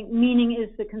with saying, meaning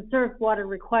is the conserved water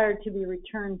required to be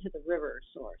returned to the river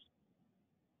source?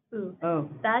 Ooh. Oh.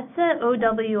 That's the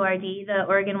OWRD, the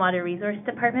Oregon Water Resource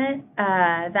Department.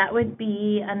 That would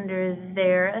be under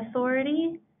their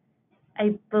authority.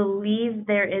 I believe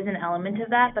there is an element of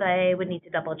that, but I would need to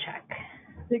double check.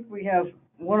 I think we have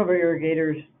one of our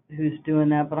irrigators who's doing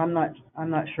that, but I'm not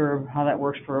sure how that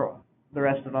works for the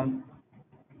rest of them.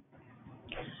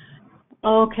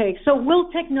 Okay, so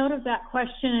we'll take note of that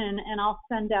question, and I'll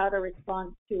send out a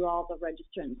response to all the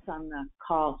registrants on the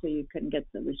call so you can get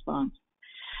the response.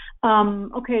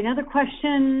 Okay, another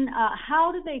question.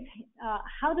 How do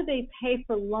they pay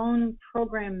for loan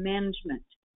program management?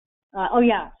 Oh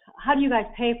yeah, how do you guys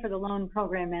pay for the loan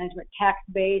program management?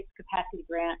 Tax-based, capacity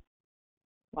grant?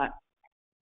 What?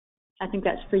 I think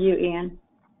that's for you, Ian.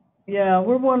 Yeah,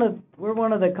 we're one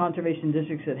of the conservation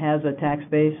districts that has a tax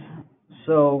base,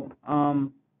 so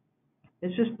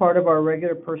it's just part of our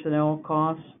regular personnel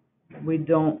costs. We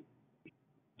don't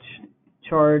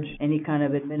charge any kind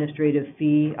of administrative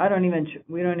fee.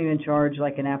 We don't even charge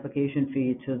like an application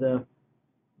fee to the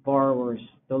borrowers,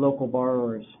 the local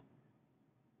borrowers.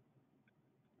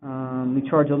 We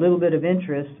charge a little bit of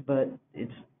interest, but it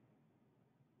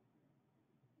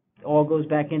all goes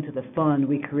back into the fund.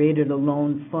 We created a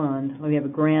loan fund. We have a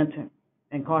grant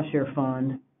and cost share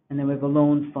fund, and then we have a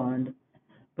loan fund.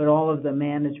 But all of the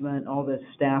management, all the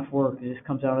staff work just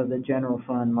comes out of the general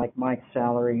fund, like Mike's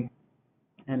salary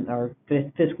and our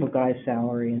fiscal guy's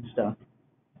salary and stuff.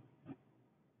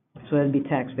 So that'd be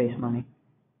tax-based money.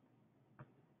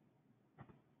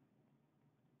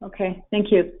 Okay,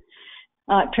 thank you.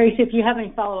 Tracy, if you have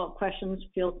any follow-up questions,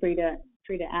 feel free to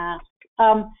ask.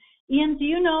 Ian, do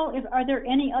you know are there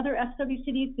any other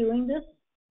SWCDs doing this,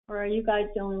 or are you guys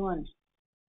the only ones?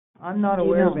 I'm not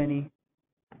aware of any.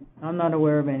 I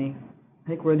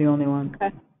think we're the only one.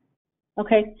 Okay.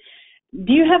 Okay.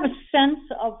 Do you have a sense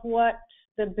of what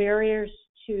the barriers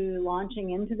to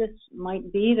launching into this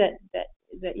might be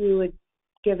that you would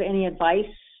give any advice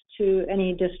to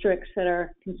any districts that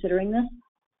are considering this?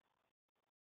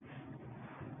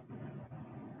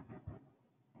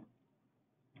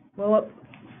 Well,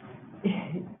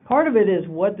 part of it is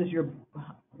what does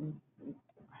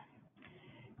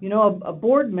a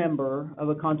board member of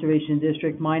a conservation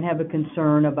district might have a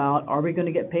concern about, are we going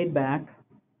to get paid back?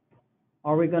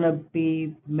 Are we going to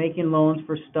be making loans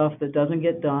for stuff that doesn't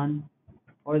get done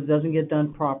or doesn't get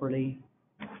done properly?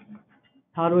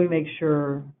 How do we make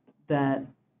sure that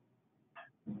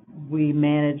we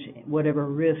manage whatever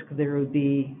risk there would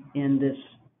be in this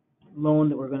loan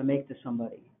that we're going to make to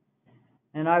somebody?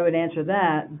 And I would answer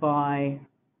that by,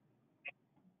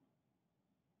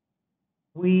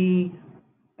 we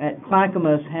at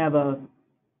Clackamas have a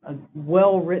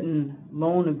well-written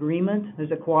loan agreement.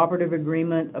 There's a cooperative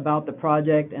agreement about the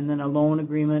project and then a loan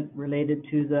agreement related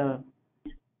to the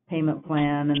payment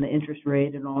plan and the interest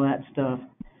rate and all that stuff.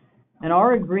 And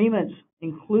our agreements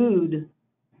include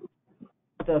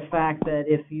the fact that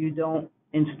if you don't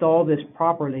install this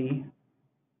properly,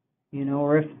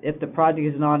 or if the project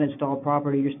is not installed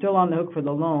properly, you're still on the hook for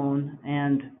the loan.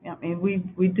 And I mean,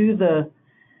 we do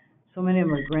so many of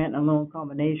them are grant and loan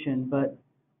combination, but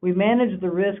we manage the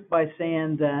risk by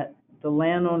saying that the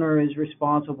landowner is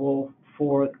responsible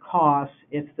for costs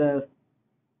if the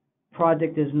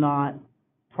project is not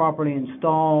properly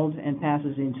installed and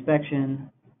passes the inspection,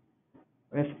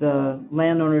 if the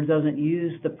landowner doesn't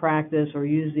use the practice or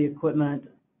use the equipment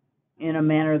in a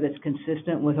manner that's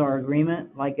consistent with our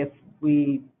agreement. Like if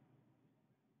we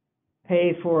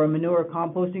pay for a manure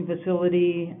composting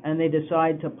facility and they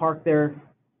decide to park their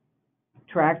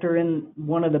tractor in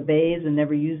one of the bays and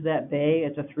never use that bay,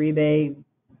 it's a 3-bay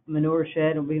manure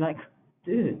shed, and we'll be like,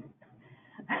 dude,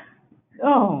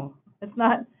 no, it's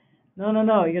not,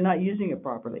 no, you're not using it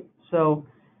properly. So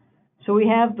we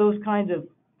have those kinds of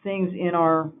things in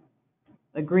our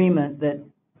agreement that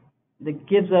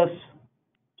gives us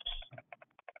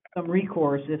some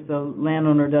recourse if the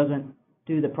landowner doesn't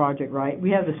do the project right.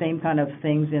 We have the same kind of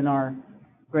things in our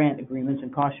grant agreements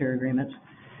and cost share agreements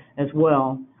as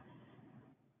well.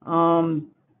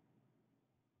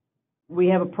 We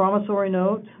have a promissory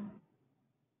note,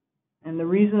 and the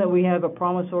reason that we have a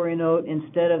promissory note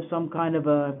instead of some kind of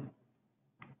a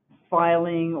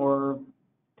filing or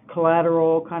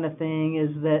collateral kind of thing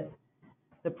is that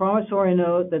the promissory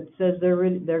note that says they're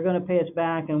going to pay us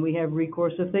back, and we have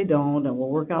recourse if they don't, and we'll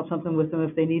work out something with them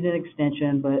if they need an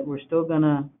extension, but we're still going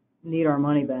to need our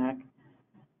money back,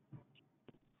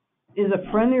 is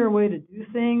a friendlier way to do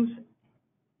things,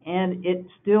 and it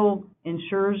still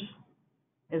ensures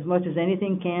as much as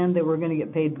anything can that we're going to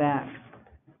get paid back.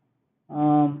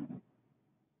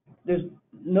 There's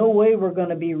no way we're going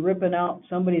to be ripping out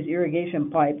somebody's irrigation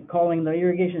pipe, calling the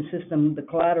irrigation system the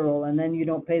collateral, and then you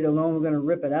don't pay the loan, we're going to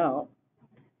rip it out.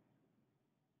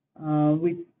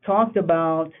 We talked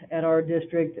about at our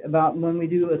district about when we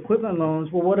do equipment loans,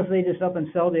 well, what if they just up and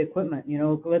sell the equipment?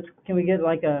 Can we get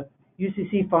like a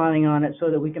UCC filing on it so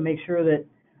that we can make sure that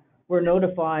we're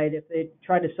notified if they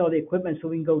try to sell the equipment so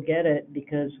we can go get it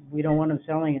because we don't want them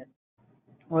selling it,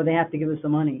 or they have to give us the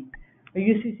money. a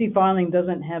UCC filing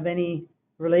doesn't have any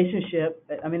relationship.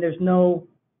 I mean, there's no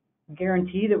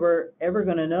guarantee that we're ever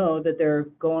going to know that they're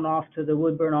going off to the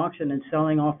wood burn auction and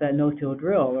selling off that no-till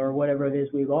drill or whatever it is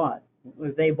we bought,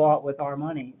 or they bought with our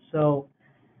money. So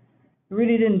it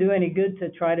really didn't do any good to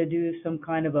try to do some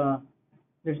kind of a,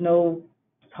 there's no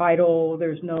title,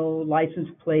 there's no license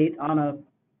plate on a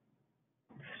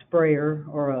sprayer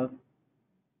or a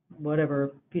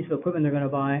whatever piece of equipment they're going to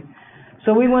buy.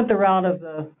 So we went the route of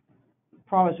the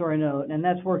promissory note, and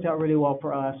that's worked out really well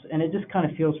for us, and it just kind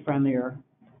of feels friendlier.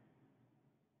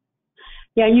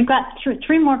 Yeah, you've got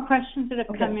three more questions that have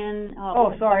come in.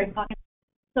 Sorry.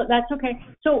 So that's okay.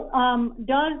 So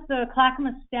does the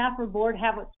Clackamas staff or board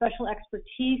have a special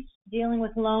expertise dealing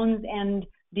with loans, and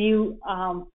do you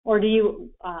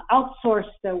outsource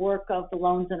the work of the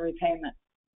loans and repayment?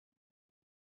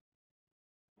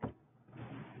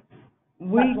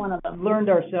 We learned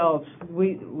ourselves.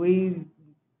 We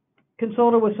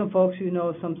consulted with some folks who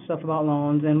know some stuff about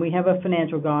loans, and we have a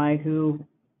financial guy who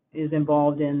is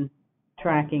involved in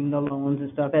tracking the loans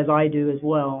and stuff, as I do as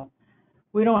well.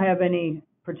 We don't have any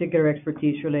particular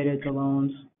expertise related to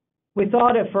loans. We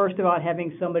thought at first about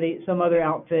having some other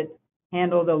outfit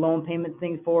handle the loan payment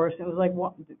thing for us. It was like,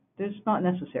 well, it's not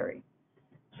necessary.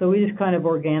 So we just kind of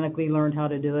organically learned how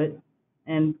to do it,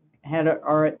 and had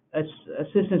our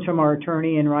assistance from our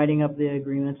attorney in writing up the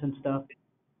agreements and stuff.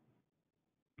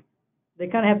 They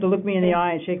kind of have to look me in the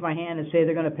eye and shake my hand and say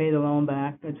they're going to pay the loan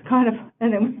back. It's kind of,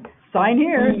 and then sign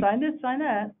here, sign this, sign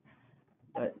that.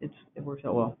 But it works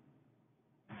out well.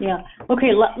 Yeah. Okay.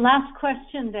 Last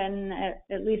question then,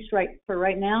 at least for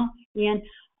right now, Ian,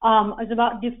 is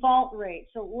about default rate.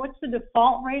 So what's the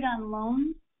default rate on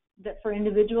loans for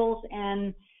individuals,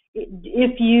 and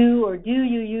if you or do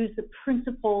you use the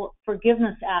principal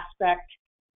forgiveness aspect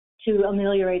to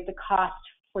ameliorate the cost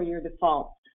for your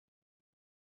defaults?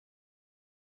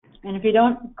 And if you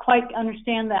don't quite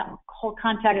understand that whole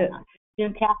context,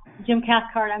 Jim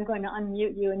Cathcart, I'm going to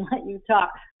unmute you and let you talk.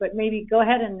 But maybe go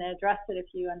ahead and address it if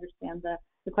you understand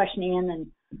the question, Ian, and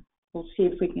we'll see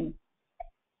if we can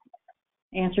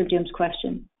answer Jim's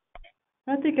question.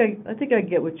 I think I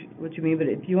get what you mean, but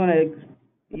if you want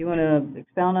to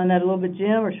expound on that a little bit, Jim,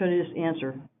 or should I just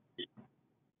answer?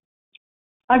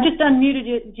 I've just unmuted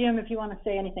you, Jim, if you want to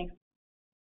say anything.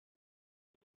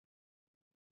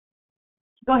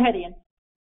 Go ahead, Ian.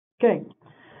 Okay.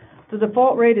 The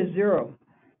default rate is 0.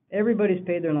 Everybody's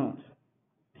paid their loans.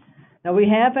 Now, we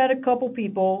have had a couple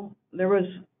people. There was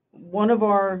one of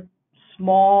our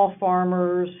small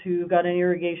farmers who got an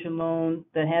irrigation loan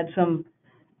that had some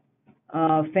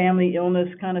family illness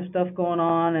kind of stuff going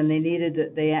on, and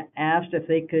they asked if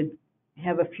they could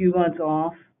have a few months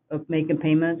off of making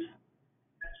payments.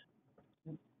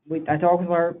 I talked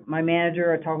with my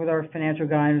manager, I talked with our financial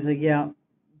guy, and I was like, yeah,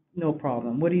 no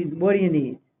problem. What do you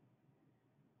need?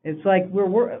 It's like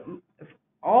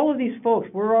all of these folks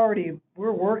we're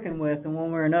working with in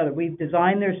one way or another. We've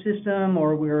designed their system,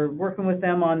 or we're working with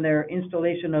them on their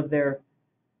installation of their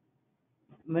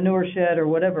manure shed or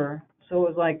whatever. So it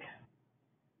was like,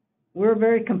 we're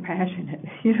very compassionate.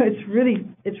 You know,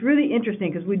 it's really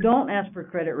interesting because we don't ask for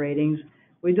credit ratings.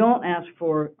 We don't ask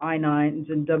for I-9s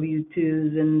and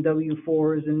W-2s and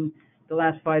W-4s and the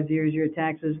last 5 years of your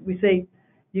taxes. We say,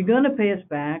 you're going to pay us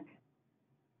back?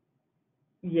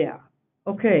 Yeah.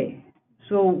 Okay.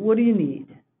 So what do you need?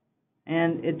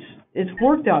 And it's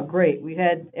worked out great. We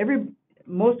had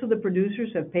most of the producers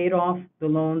have paid off the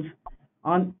loans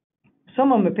on.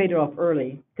 Some of them have paid it off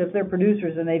early because they're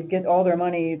producers and they get all their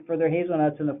money for their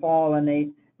hazelnuts in the fall, and it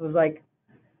was like,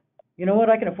 you know what,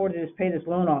 I can afford to just pay this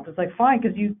loan off. It's like, fine,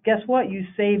 because guess what? You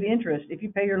save interest. If you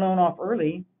pay your loan off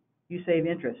early, you save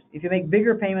interest. If you make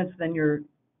bigger payments than your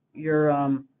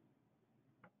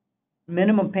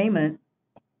minimum payment,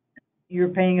 you're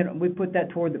paying it. We put that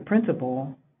toward the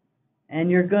principal,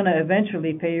 and you're going to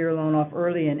eventually pay your loan off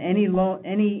early, and any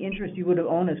interest you would have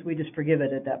owed us, we just forgive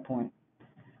it at that point.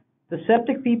 The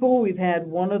septic people, we've had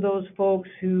one of those folks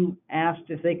who asked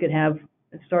if they could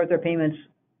start their payments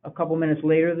a couple minutes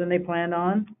later than they planned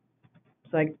on.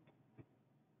 It's like,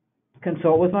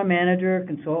 consult with my manager,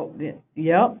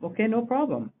 yep, okay, no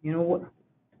problem. You know what?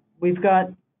 We've got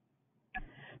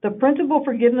the principal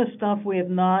forgiveness stuff we have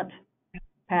not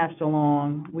passed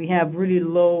along. We have really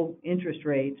low interest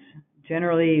rates.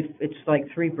 Generally, it's like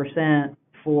 3%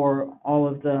 for all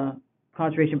of the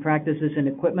conservation practices and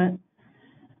equipment.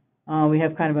 We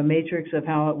have kind of a matrix of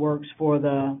how it works for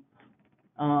the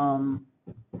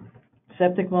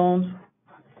septic loans.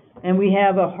 And we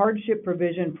have a hardship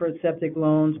provision for septic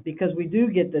loans because we do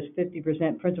get this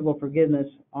 50% principal forgiveness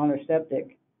on our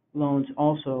septic loans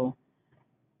also.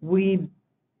 We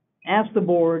asked the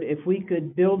board if we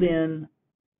could build in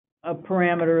a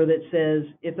parameter that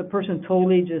says if the person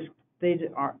totally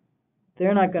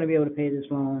they're not going to be able to pay this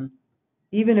loan,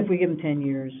 even if we give them 10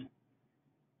 years,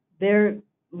 they're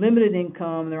limited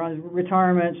income, they're on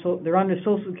retirement, so they're under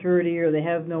Social Security, or they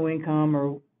have no income,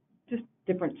 or just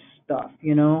different stuff,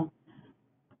 you know.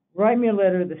 Write me a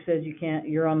letter that says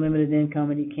you're on limited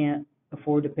income and you can't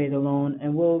afford to pay the loan,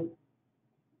 and we'll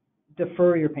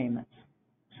defer your payments.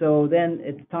 So then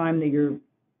it's time that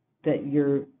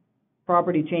your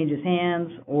property changes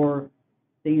hands, or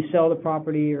that you sell the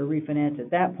property or refinance.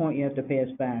 At that point, you have to pay us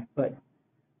back. But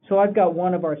so I've got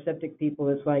one of our septic people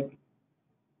that's like,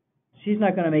 she's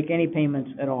not going to make any payments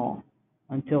at all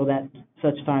until that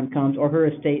such time comes, or her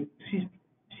estate.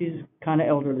 She's kind of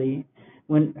elderly.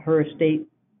 When her estate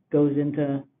goes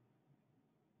into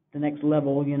the next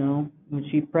level, you know, when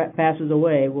she passes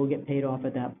away, we'll get paid off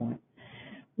at that point.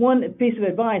 One piece of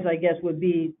advice, I guess, would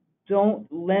be don't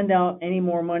lend out any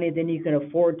more money than you can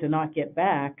afford to not get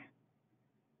back.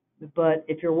 But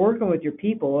if you're working with your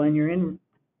people and you're in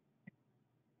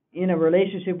a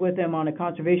relationship with them on a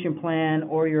conservation plan,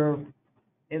 or you're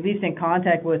at least in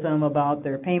contact with them about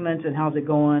their payments and how's it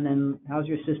going and how's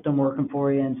your system working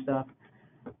for you and stuff,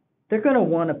 they're going to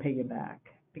want to pay you back,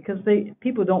 because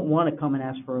people don't want to come and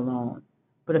ask for a loan.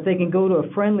 But if they can go to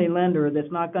a friendly lender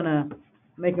that's not going to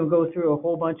make them go through a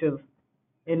whole bunch of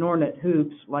inordinate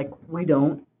hoops, like we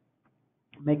don't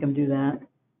make them do that,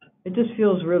 it just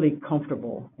feels really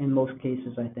comfortable in most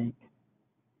cases, I think.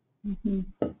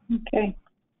 Okay.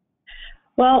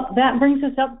 Well, that brings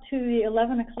us up to the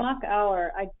 11 o'clock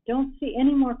hour. I don't see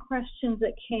any more questions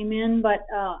that came in, but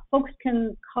folks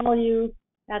can call you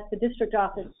at the district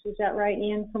office. Is that right,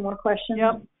 Ian, for more questions?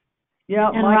 Yep. Yeah,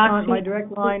 and my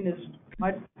direct line is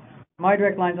my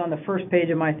direct line's on the first page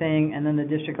of my thing, and then the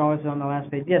district office is on the last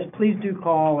page. Yes, please do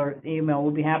call or email.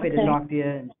 We'll be happy to talk to you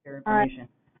and share information. Right.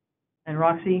 And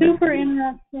Roxy? Super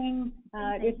interesting.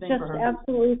 It just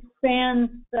absolutely spans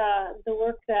the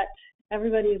work that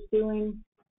everybody is doing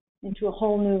into a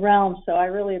whole new realm. So I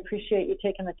really appreciate you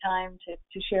taking the time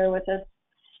to share with us.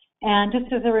 And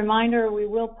just as a reminder, we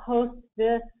will post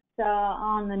this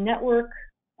on the network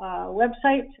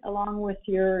website along with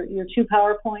your 2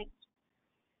 PowerPoints.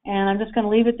 And I'm just going to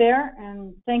leave it there.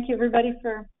 And thank you, everybody,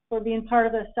 for being part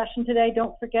of the session today.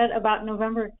 Don't forget about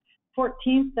November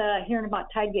 14th, hearing about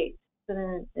tide gates. It's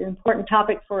an important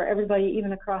topic for everybody,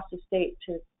 even across the state,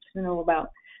 to know about.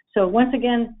 So once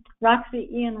again, Roxy,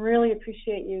 Ian, really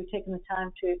appreciate you taking the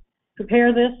time to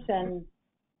prepare this and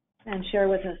share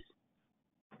with us.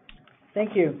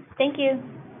 Thank you. Thank you.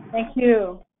 Thank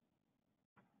you.